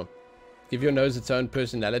 but no. Give your nose its own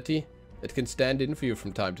personality. It can stand in for you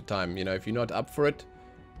from time to time. You know, if you're not up for it,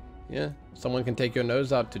 yeah, someone can take your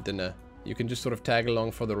nose out to dinner. You can just sort of tag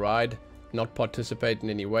along for the ride, not participate in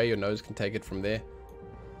any way. Your nose can take it from there.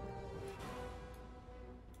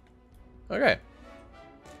 Okay.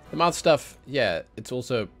 The mouth stuff, yeah, it's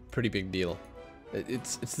also a pretty big deal.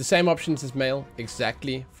 It's the same options as male,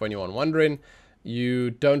 exactly, for anyone wondering.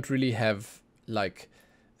 You don't really have, like...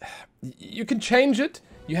 You can change it.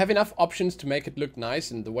 You have enough options to make it look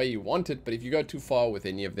nice and the way you want it, but if you go too far with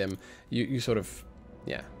any of them, you sort of...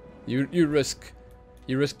 Yeah. You risk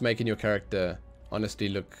making your character honestly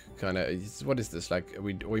look kind of... What is this? Like, are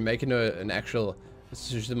we making an actual... This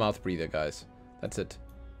is just a mouth breather, guys. That's it.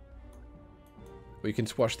 We can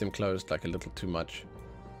squash them closed like a little too much.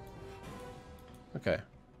 Okay.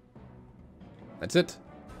 That's it.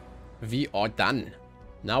 We are done.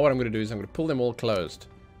 Now what I'm going to do is I'm going to pull them all closed.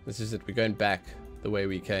 This is it. We're going back the way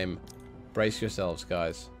we came. Brace yourselves,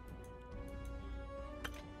 guys.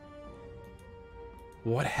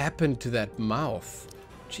 What happened to that mouth?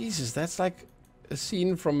 Jesus, that's like a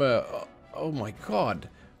scene from a... Oh my god.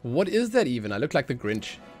 What is that even? I look like the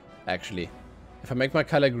Grinch, actually. If I make my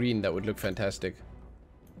color green, that would look fantastic.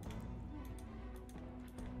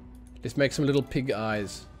 Let's make some little pig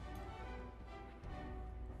eyes.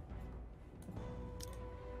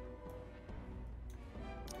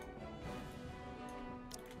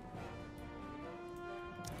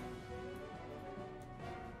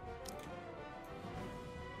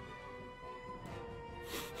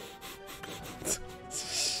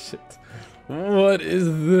 Shit. What is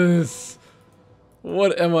this?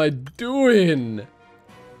 What am I doing?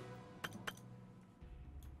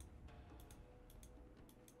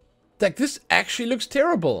 Like, this actually looks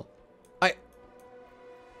terrible.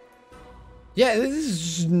 Yeah, this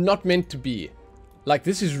is just not meant to be. Like,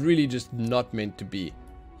 this is really just not meant to be.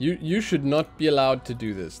 You should not be allowed to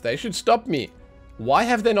do this. They should stop me. Why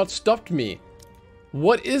have they not stopped me?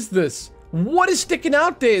 What is this? What is sticking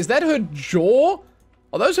out there? Is that her jaw?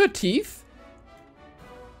 Are those her teeth?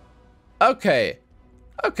 Okay.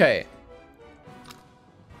 Okay.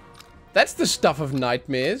 That's the stuff of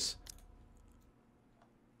nightmares.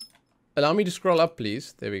 Allow me to scroll up,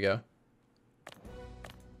 please. There we go.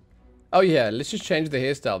 Oh, yeah. Let's just change the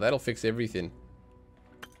hairstyle. That'll fix everything.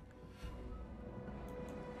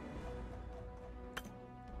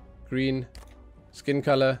 Green. Skin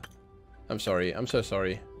color. I'm sorry. I'm so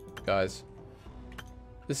sorry. guys.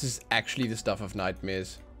 This is actually the stuff of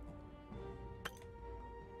nightmares.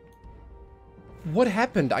 What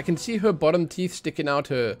happened? I can see her bottom teeth sticking out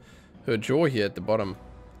her jaw here at the bottom.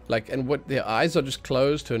 Like, and what, their eyes are just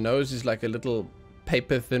closed. Her nose is like a little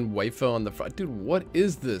paper thin wafer on the front. Dude, what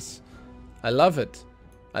is this? I love it.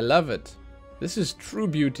 I love it. This is true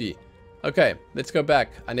beauty. Okay, let's go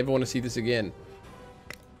back. I never want to see this again.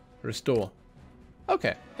 Restore.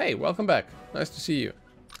 Okay. Hey, welcome back. Nice to see you.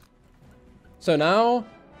 So now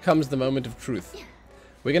comes the moment of truth.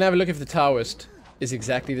 We're going to have a look if the Taoist is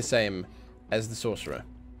exactly the same as the Sorcerer.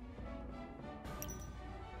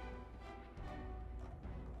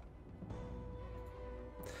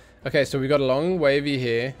 Okay, so we got a long wavy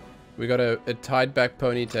hair. We got a tied back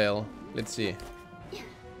ponytail. Let's see.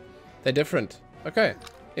 They're different. Okay,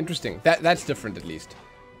 interesting. That's different at least.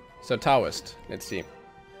 So Taoist, let's see.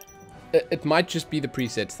 It might just be the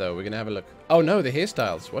presets though. We're gonna have a look. Oh no, the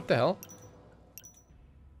hairstyles. What the hell?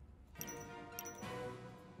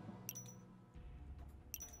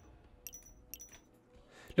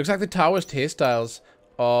 Looks like the Taoist hairstyles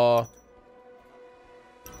are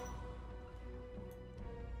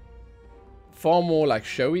far more like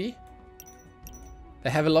showy. They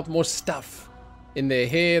have a lot more stuff in their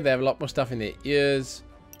hair. They have a lot more stuff in their ears.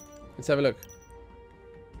 Let's have a look.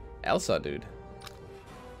 Elsa, dude.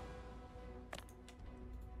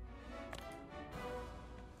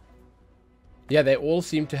 Yeah, they all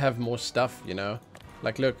seem to have more stuff, you know.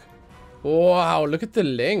 Like, look. Wow, look at the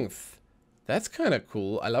length. That's kind of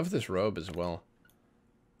cool. I love this robe as well.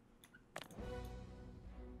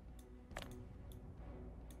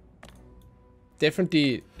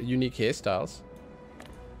 Definitely unique hairstyles.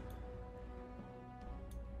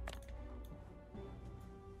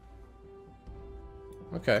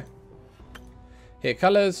 Okay. Hair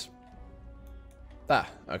colors. Ah,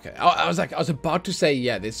 okay. I was about to say,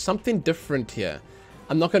 yeah, there's something different here.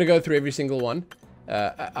 I'm not going to go through every single one.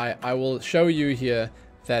 I will show you here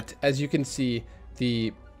that, as you can see,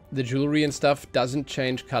 the jewelry and stuff doesn't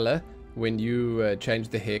change color when you change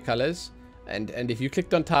the hair colors. And if you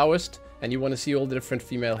clicked on Taoist and you want to see all the different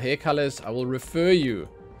female hair colors, I will refer you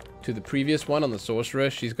to the previous one on the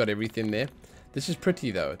Sorcerer. She's got everything there. This is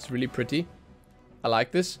pretty though. It's really pretty. I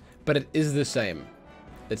like this, but it is the same.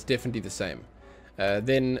 It's definitely the same.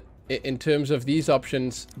 Then in terms of these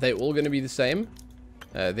options, they're all going to be the same.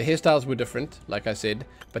 The hairstyles were different, like I said,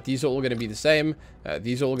 but these are all going to be the same.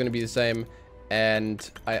 These are all going to be the same. And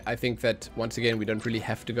I think that, once again, we don't really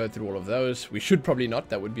have to go through all of those. We should probably not.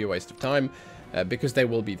 That would be a waste of time, because they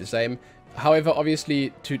will be the same. However,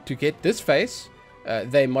 obviously, to get this face,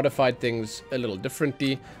 they modified things a little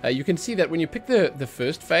differently. You can see that when you pick the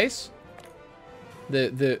first face,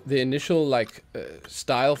 the initial like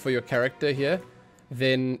style for your character here,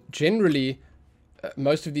 then generally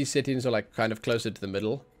most of these settings are like kind of closer to the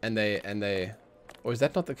middle, and they or is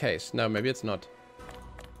that not the case? No, maybe it's not.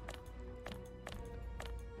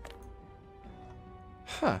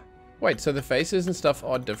 Huh. Wait, so the faces and stuff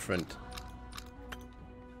are different.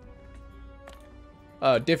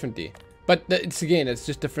 Oh, definitely. But it's, again, it's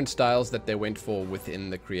just different styles that they went for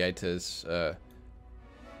within the creators'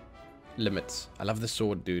 limits. I love the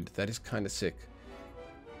sword, dude. That is kind of sick.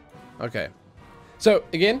 Okay. So,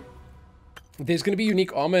 again, there's going to be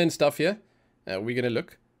unique armor and stuff here. We're going to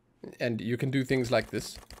look. And you can do things like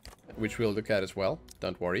this, which we'll look at as well.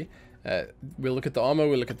 Don't worry. We'll look at the armor,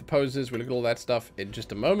 we'll look at the poses, we'll look at all that stuff in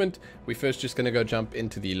just a moment. We're first just going to go jump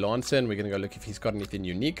into the Lancer, and we're going to go look if he's got anything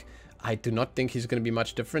unique. I do not think he's going to be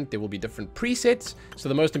much different. There will be different presets. So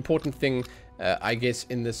the most important thing, I guess,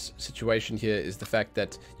 in this situation here is the fact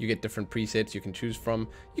that you get different presets you can choose from.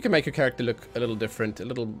 You can make your character look a little different, a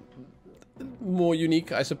little more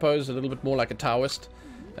unique, I suppose, a little bit more like a Taoist.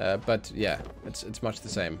 But yeah, it's much the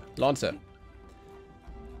same. Lancer.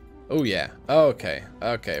 Oh yeah, okay,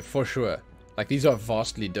 okay, for sure. Like, these are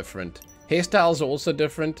vastly different. Hairstyles are also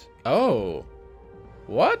different. Oh,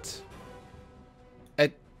 what?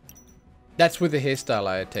 That's with the hairstyle,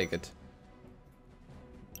 I take it.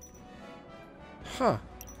 Huh.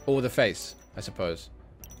 Or the face, I suppose.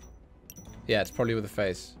 Yeah, it's probably with the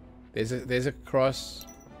face. There's a cross.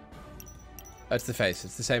 Oh, it's the face.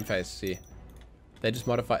 It's the same face, see. They just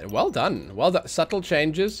modified it. Well done. Well done. Subtle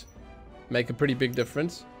changes make a pretty big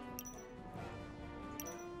difference.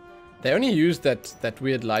 They only used that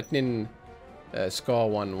weird lightning scar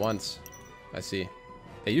one once. I see.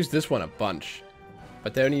 They used this one a bunch,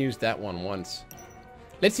 but they only used that one once.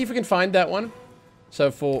 Let's see if we can find that one. So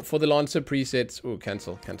for the Lancer presets... Ooh,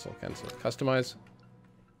 cancel. Customize.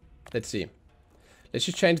 Let's see. Let's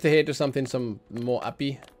just change the hair to something some more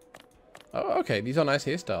uppy. Oh, okay. These are nice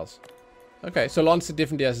hairstyles. Okay, so Lancer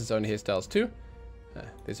definitely has its own hairstyles too.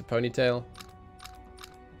 There's a ponytail.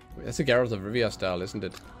 That's a Geralt of Rivia style, isn't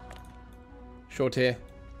it? Short hair.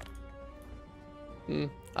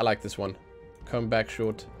 I like this one. Comb back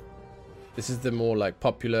short. This is the more like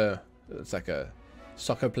popular, it's like a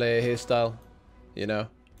soccer player hairstyle, you know.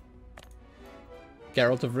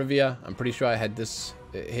 Geralt of Rivia. I'm pretty sure I had this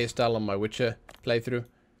hairstyle on my Witcher playthrough.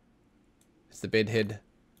 It's the bed head.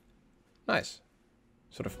 Nice.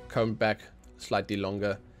 Sort of combed back, slightly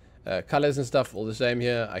longer. Colors and stuff all the same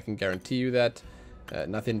here. I can guarantee you that.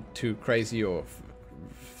 Nothing too crazy or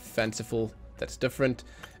fanciful that's different.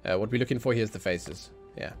 What we're looking for here is the faces.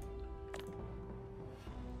 Yeah.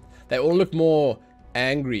 They all look more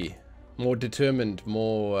angry, more determined,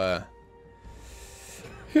 more,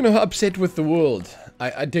 you know, upset with the world.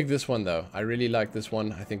 I dig this one, though. I really like this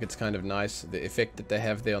one. I think it's kind of nice. The effect that they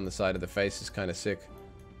have there on the side of the face is kind of sick.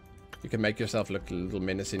 You can make yourself look a little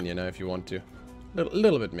menacing, you know, if you want to. A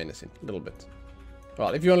little bit menacing. A little bit.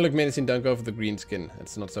 Well, if you want to look menacing, don't go for the green skin.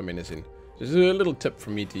 It's not so menacing. Just a little tip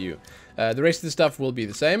from me to you. The rest of the stuff will be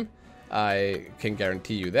the same. I can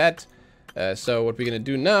guarantee you that. So what we're going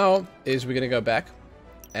to do now is we're going to go back.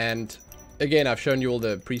 And again, I've shown you all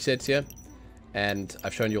the presets here. And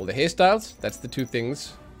I've shown you all the hairstyles. That's the two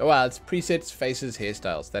things. Oh, well, it's presets, faces,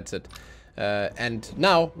 hairstyles. That's it. And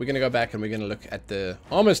now we're going to go back and we're going to look at the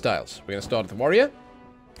armor styles. We're going to start with the warrior.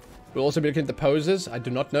 We'll also be looking at the poses. I do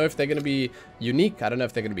not know if they're going to be unique. I don't know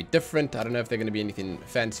if they're going to be different. I don't know if they're going to be anything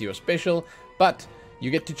fancy or special. But you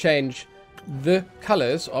get to change the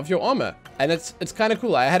colors of your armor. And it's kind of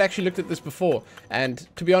cool. I had actually looked at this before. And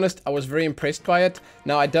to be honest, I was very impressed by it.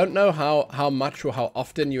 Now, I don't know how much or how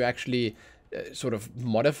often you actually sort of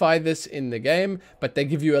modify this in the game, but they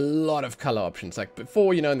give you a lot of color options. Like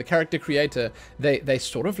before, you know, in the character creator, they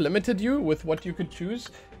sort of limited you with what you could choose,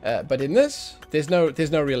 but in this, there's no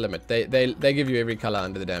real limit. They give you every color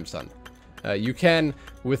under the damn sun. You can,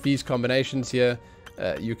 with these combinations here,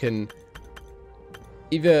 you can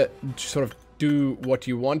either sort of do what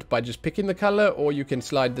you want by just picking the color, or you can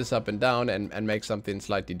slide this up and down and make something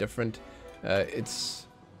slightly different.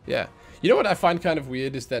 Yeah. You know what I find kind of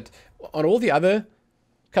weird is that on all the other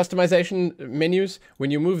customization menus,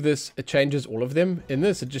 when you move this, it changes all of them. In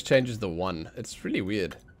this, it just changes the one. It's really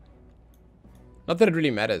weird. Not that it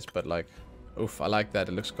really matters, but like, oof, I like that.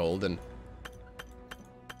 It looks golden.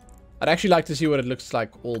 I'd actually like to see what it looks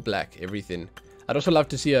like all black, everything. I'd also love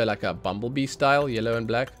to see like a bumblebee style, yellow and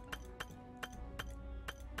black.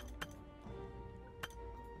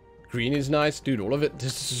 Green is nice. Dude, all of it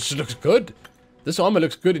just looks good. This armor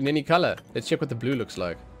looks good in any color. Let's check what the blue looks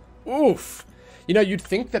like. Oof. You know, you'd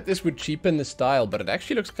think that this would cheapen the style, but it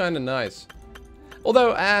actually looks kind of nice.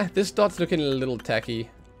 Although, this starts looking a little tacky.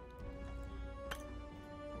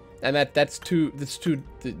 And that's too,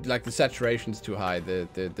 like the saturation's too high.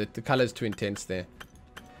 The color's too intense there.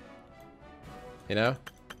 You know?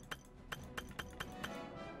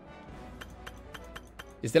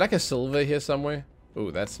 Is there like a silver here somewhere? Ooh,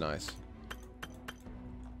 that's nice.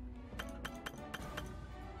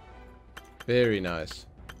 Very nice.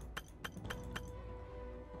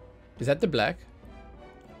 Is that the black?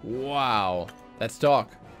 Wow. That's dark.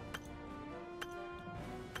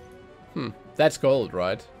 That's gold,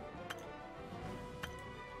 right?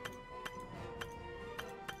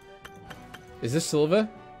 Is this silver?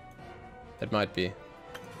 That might be.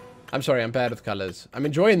 I'm sorry, I'm bad with colors. I'm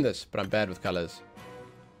enjoying this, but I'm bad with colors.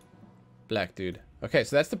 Black, dude. Okay,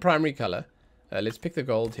 so that's the primary color. Let's pick the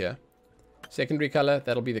gold here. Secondary color,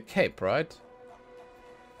 that'll be the cape, right?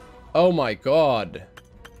 Oh my god.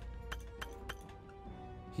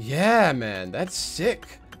 Yeah, man, that's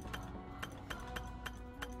sick.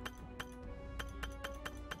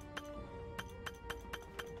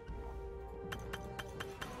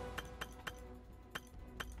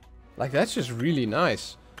 Like, that's just really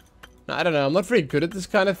nice. Now, I don't know, I'm not very good at this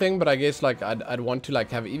kind of thing, but I guess, like, I'd want to, like,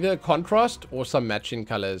 have either contrast or some matching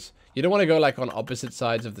colors. You don't want to go, like, on opposite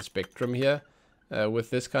sides of the spectrum here with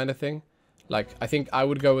this kind of thing. Like, I think I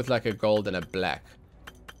would go with, like, a gold and a black.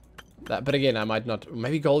 But again, I might not.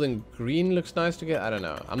 Maybe gold and green looks nice together. I don't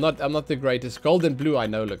know. I'm not the greatest. Gold and blue I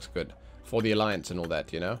know looks good for the alliance and all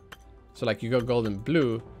that, you know. So like you go gold and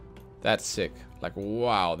blue, that's sick. Like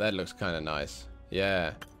wow, that looks kind of nice.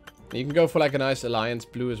 Yeah. And you can go for like a nice alliance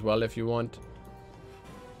blue as well if you want.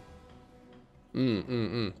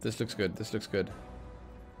 This looks good. This looks good.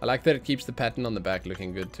 I like that it keeps the pattern on the back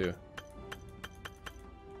looking good too.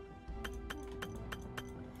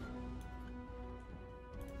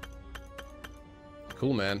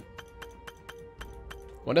 Cool, man.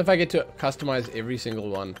 Wonder if I get to customize every single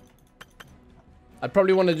one. I'd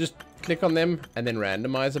probably want to just click on them and then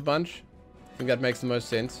randomize a bunch. think that makes the most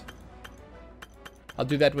sense. I'll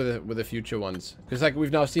do that with the future ones. Because like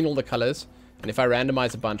we've now seen all the colors. And if I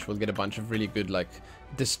randomize a bunch, we'll get a bunch of really good like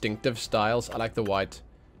distinctive styles. I like the white.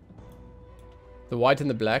 The white and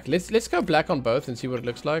the black. Let's go black on both and see what it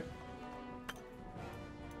looks like.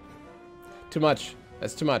 Too much.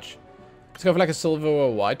 That's too much. Let's go for like a silver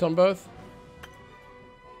or white on both.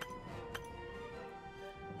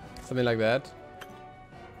 Something like that.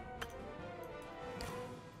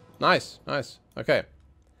 Nice, nice. Okay.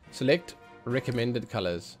 Select recommended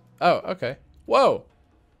colors. Oh, okay. Whoa.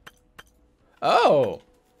 Oh.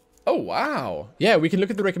 Oh, wow. Yeah, we can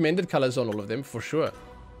look at the recommended colors on all of them for sure.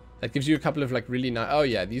 That gives you a couple of like really nice... Oh,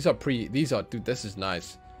 yeah, these are Dude, this is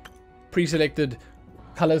nice. Pre-selected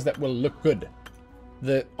colors that will look good.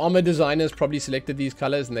 The armor designers probably selected these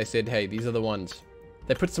colors and they said, hey, these are the ones.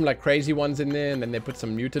 They put some like crazy ones in there and then they put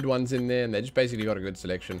some muted ones in there and they just basically got a good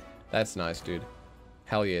selection. That's nice, dude.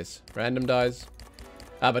 Hell yes. Random dies.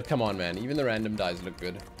 Ah, but come on, man. Even the random dies look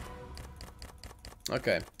good.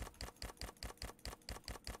 Okay.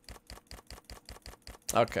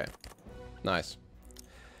 Okay. Nice.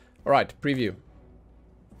 Alright, preview.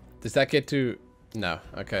 Does that get to... No.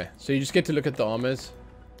 Okay. So you just get to look at the armors.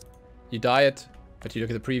 You dye it, but you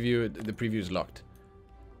look at the preview is locked.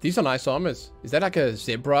 These are nice armors. Is that like a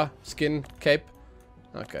zebra skin cape?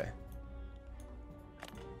 Okay.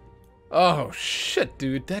 Oh, shit,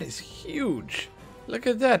 dude. That is huge. Look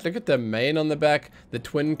at that. Look at the mane on the back. The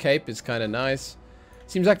twin cape is kind of nice.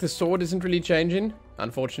 Seems like the sword isn't really changing,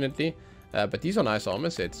 unfortunately. But these are nice armor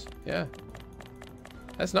sets. Yeah.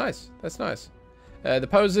 That's nice. That's nice. The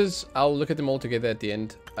poses, I'll look at them all together at the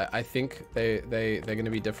end. I think they're going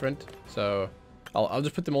to be different. So I'll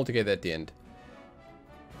just put them all together at the end.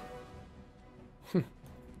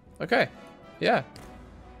 Okay. Yeah.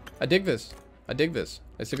 I dig this. I dig this.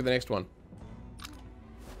 Let's look at the next one.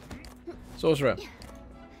 Sorcerer.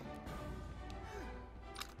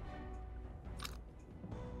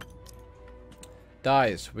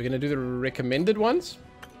 Dies. We're going to do the recommended ones.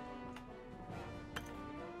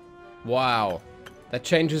 Wow. That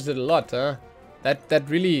changes it a lot, huh? That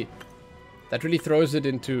really throws it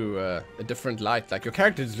into a different light. Like your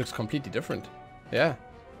character just looks completely different. Yeah.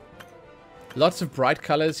 Lots of bright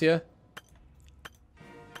colors here.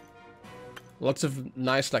 Lots of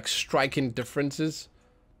nice, like, striking differences.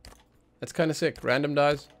 That's kind of sick. Random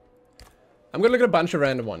dies. I'm going to look at a bunch of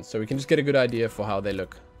random ones so we can just get a good idea for how they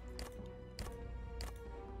look.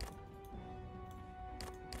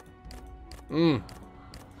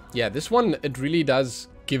 Yeah, this one, it really does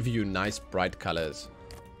give you nice, bright colors.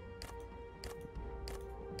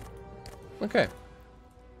 Okay.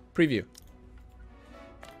 Preview.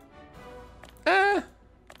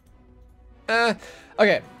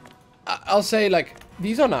 Okay. I'll say, like,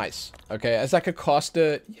 these are nice. Okay, as like a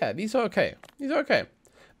caster, yeah, these are okay. These are okay.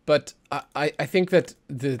 But I think that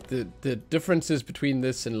the differences between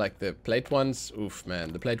this and, like, the plate ones, oof,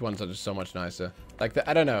 man. The plate ones are just so much nicer. Like,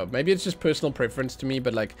 I don't know. Maybe it's just personal preference to me,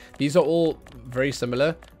 but, like, these are all very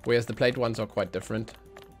similar, whereas the plate ones are quite different.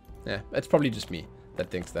 Yeah, it's probably just me that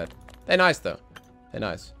thinks that. They're nice, though. They're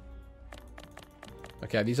nice.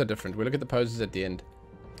 Okay, these are different. We'll look at the poses at the end.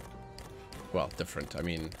 Well, different. I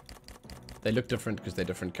mean, they look different because they're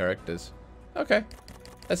different characters. Okay,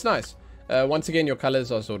 that's nice. Once again, your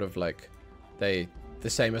colors are sort of like the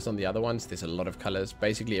same as on the other ones. There's a lot of colors.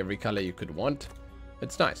 Basically, every color you could want.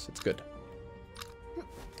 It's nice. It's good.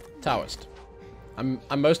 Taoist. I'm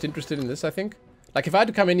most interested in this, I think. Like, if I had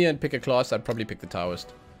to come in here and pick a class, I'd probably pick the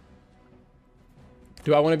Taoist.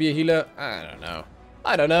 Do I want to be a healer? I don't know.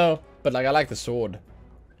 I don't know. But, like, I like the sword.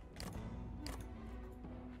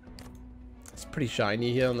 It's pretty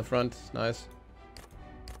shiny here on the front. It's nice.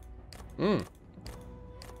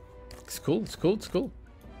 It's cool. It's cool. It's cool.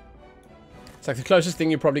 It's like the closest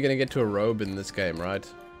thing you're probably going to get to a robe in this game, right?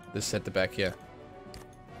 This at the back here.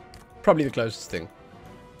 Probably the closest thing.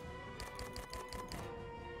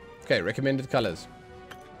 Okay, recommended colors.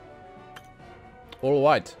 All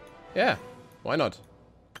white. Yeah, why not?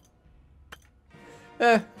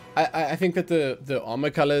 I think that the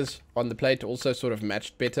armor colors on the plate also sort of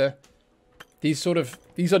matched better. These are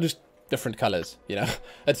just different colors, you know.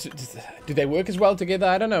 Do they work as well together?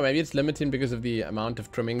 I don't know. Maybe it's limiting because of the amount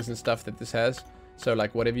of trimmings and stuff that this has. So,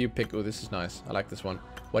 like, whatever you pick... Oh, this is nice. I like this one.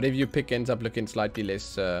 Whatever you pick ends up looking slightly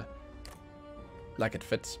less... like it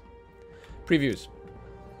fits. Previews.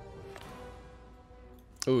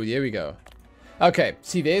 Oh, there we go. Okay,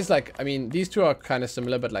 see, there's like... I mean, these two are kind of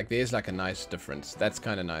similar, but, like, there's, like, a nice difference. That's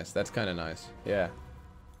kind of nice. That's kind of nice. Yeah.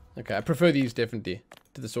 Okay, I prefer these, definitely,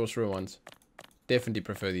 to the Sorcerer ones. Definitely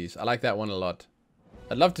prefer these. I like that one a lot.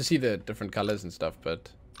 I'd love to see the different colors and stuff, but...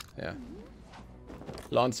 Yeah.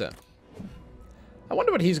 Lancer. I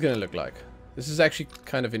wonder what he's going to look like. This is actually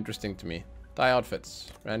kind of interesting to me. Dye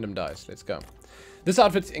outfits. Random dyes. Let's go. This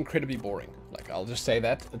outfit's incredibly boring. Like, I'll just say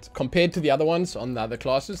that. It's compared to the other ones on the other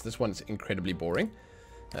classes, this one's incredibly boring.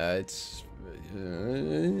 You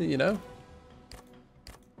know.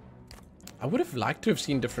 I would have liked to have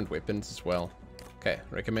seen different weapons as well. Okay,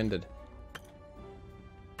 recommended.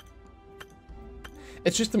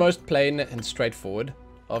 It's just the most plain and straightforward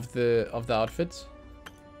of the outfits.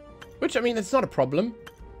 Which, I mean, it's not a problem.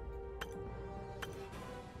 I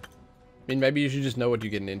mean, maybe you should just know what you're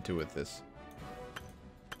getting into with this.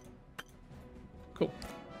 Cool.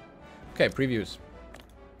 Okay, previews.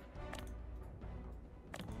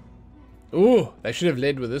 Ooh, they should have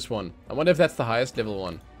led with this one. I wonder if that's the highest level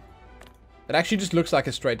one. It actually just looks like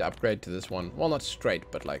a straight upgrade to this one. Well, not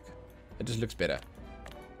straight, but like, it just looks better.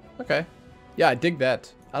 Okay. Yeah, I dig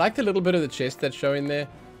that. I like the little bit of the chest that's showing there.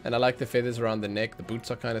 And I like the feathers around the neck. The boots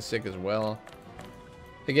are kind of sick as well.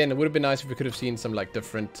 Again, it would have been nice if we could have seen some like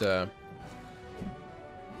different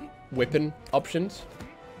weapon options.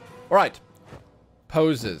 Alright.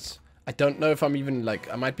 Poses. I don't know if I'm even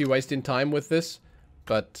like, I might be wasting time with this.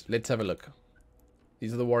 But let's have a look.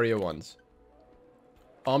 These are the warrior ones.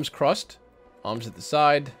 Arms crossed. Arms at the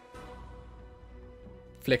side.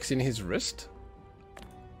 Flexing his wrist.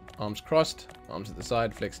 Arms crossed. Arms at the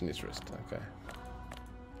side. Flexing his wrist. Okay.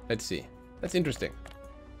 Let's see. That's interesting.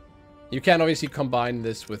 You can obviously combine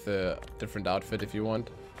this with a different outfit if you want.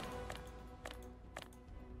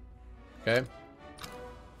 Okay.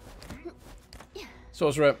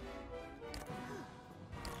 Sorcerer.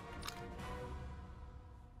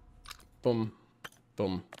 Boom.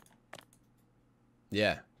 Boom.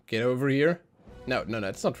 Yeah. Get over here. No,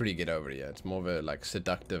 it's not really get over here. It's more of a, like,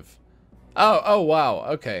 seductive. Oh, wow.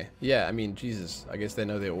 Okay. Yeah, I mean, Jesus. I guess they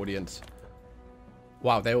know their audience.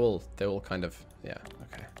 Wow, they all kind of, yeah,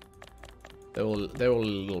 okay. They're all a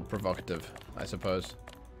little provocative, I suppose.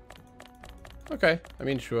 Okay, I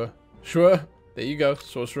mean, sure. Sure. There you go.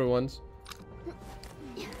 Sorcerer ones.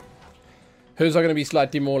 Hers are going to be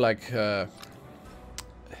slightly more, like,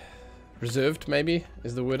 reserved, maybe,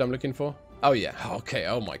 is the word I'm looking for. Oh, yeah. Okay.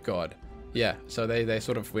 Oh, my God. Yeah. So they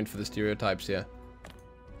sort of went for the stereotypes here.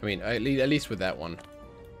 I mean, at least with that one.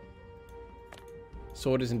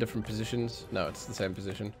 Sword is in different positions. No, it's the same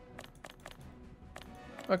position.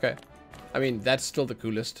 Okay. I mean, that's still the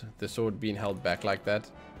coolest. The sword being held back like that.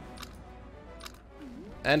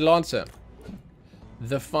 And Lancer.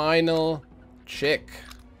 The final chick.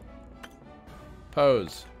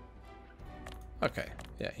 Pose. Okay.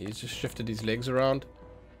 Yeah, he's just shifted his legs around.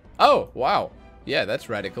 Oh, wow. Yeah, that's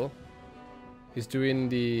radical. He's doing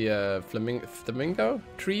the flamingo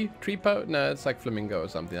tree pose? No, it's like flamingo or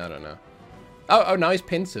something. I don't know. Oh, now he's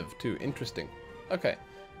pensive too. Interesting. Okay.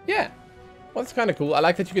 Yeah. Well, that's kind of cool. I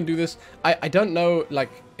like that you can do this. I don't know, like,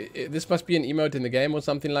 this must be an emote in the game or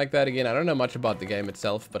something like that. Again, I don't know much about the game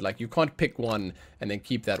itself, but, like, you can't pick one and then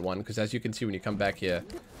keep that one. Because as you can see when you come back here,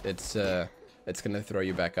 it's going to throw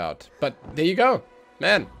you back out. But there you go.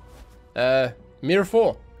 Man.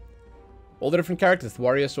 MIR4. All the different characters.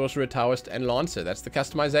 Warrior, Sorcerer, Taoist, and Lancer. That's the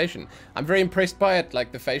customization. I'm very impressed by it.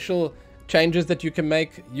 Like, the facial changes that you can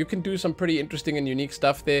make. You can do some pretty interesting and unique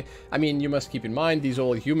stuff there. I mean, you must keep in mind, these are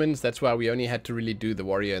all humans. That's why we only had to really do the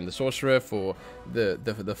Warrior and the Sorcerer for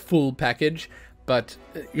the full package. But,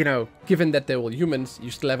 you know, given that they're all humans, you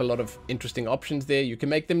still have a lot of interesting options there. You can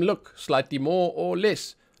make them look slightly more or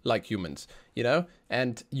less like humans, you know?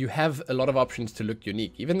 And you have a lot of options to look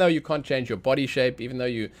unique. Even though you can't change your body shape, even though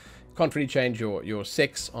you can't really change your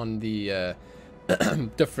sex on the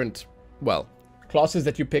different, well, classes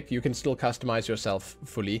that you pick, you can still customize yourself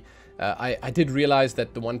fully. I did realize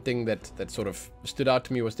that the one thing that sort of stood out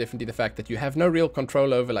to me was definitely the fact that you have no real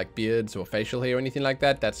control over like beards or facial hair or anything like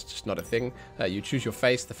that. That's just not a thing. You choose your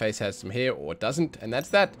face, the face has some hair or it doesn't, and that's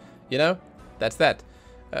that, you know? That's that.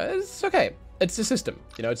 It's okay. It's a system,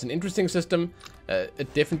 you know, it's an interesting system.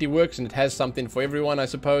 It definitely works and it has something for everyone, I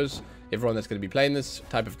suppose. Everyone that's going to be playing this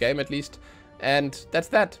type of game at least. And that's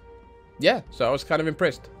that. Yeah, so I was kind of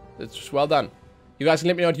impressed. It's just well done. You guys can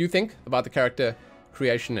let me know what you think about the character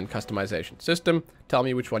creation and customization system. Tell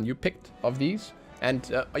me which one you picked of these.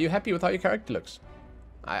 And are you happy with how your character looks?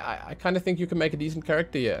 I kind of think you can make a decent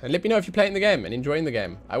character here. And let me know if you're playing the game and enjoying the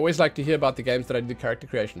game. I always like to hear about the games that I do character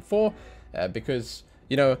creation for. Because,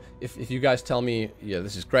 you know, if you guys tell me, yeah,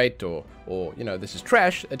 this is great or, you know, this is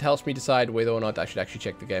trash, it helps me decide whether or not I should actually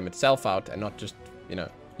check the game itself out and not just, you know,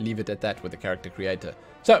 leave it at that with the character creator.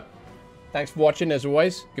 So, thanks for watching, as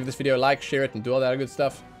always. Give this video a like, share it, and do all that good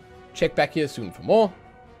stuff. Check back here soon for more.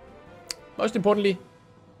 Most importantly,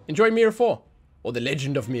 enjoy MIR4, or the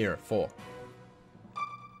Legend of MIR4.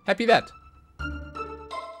 Happy that.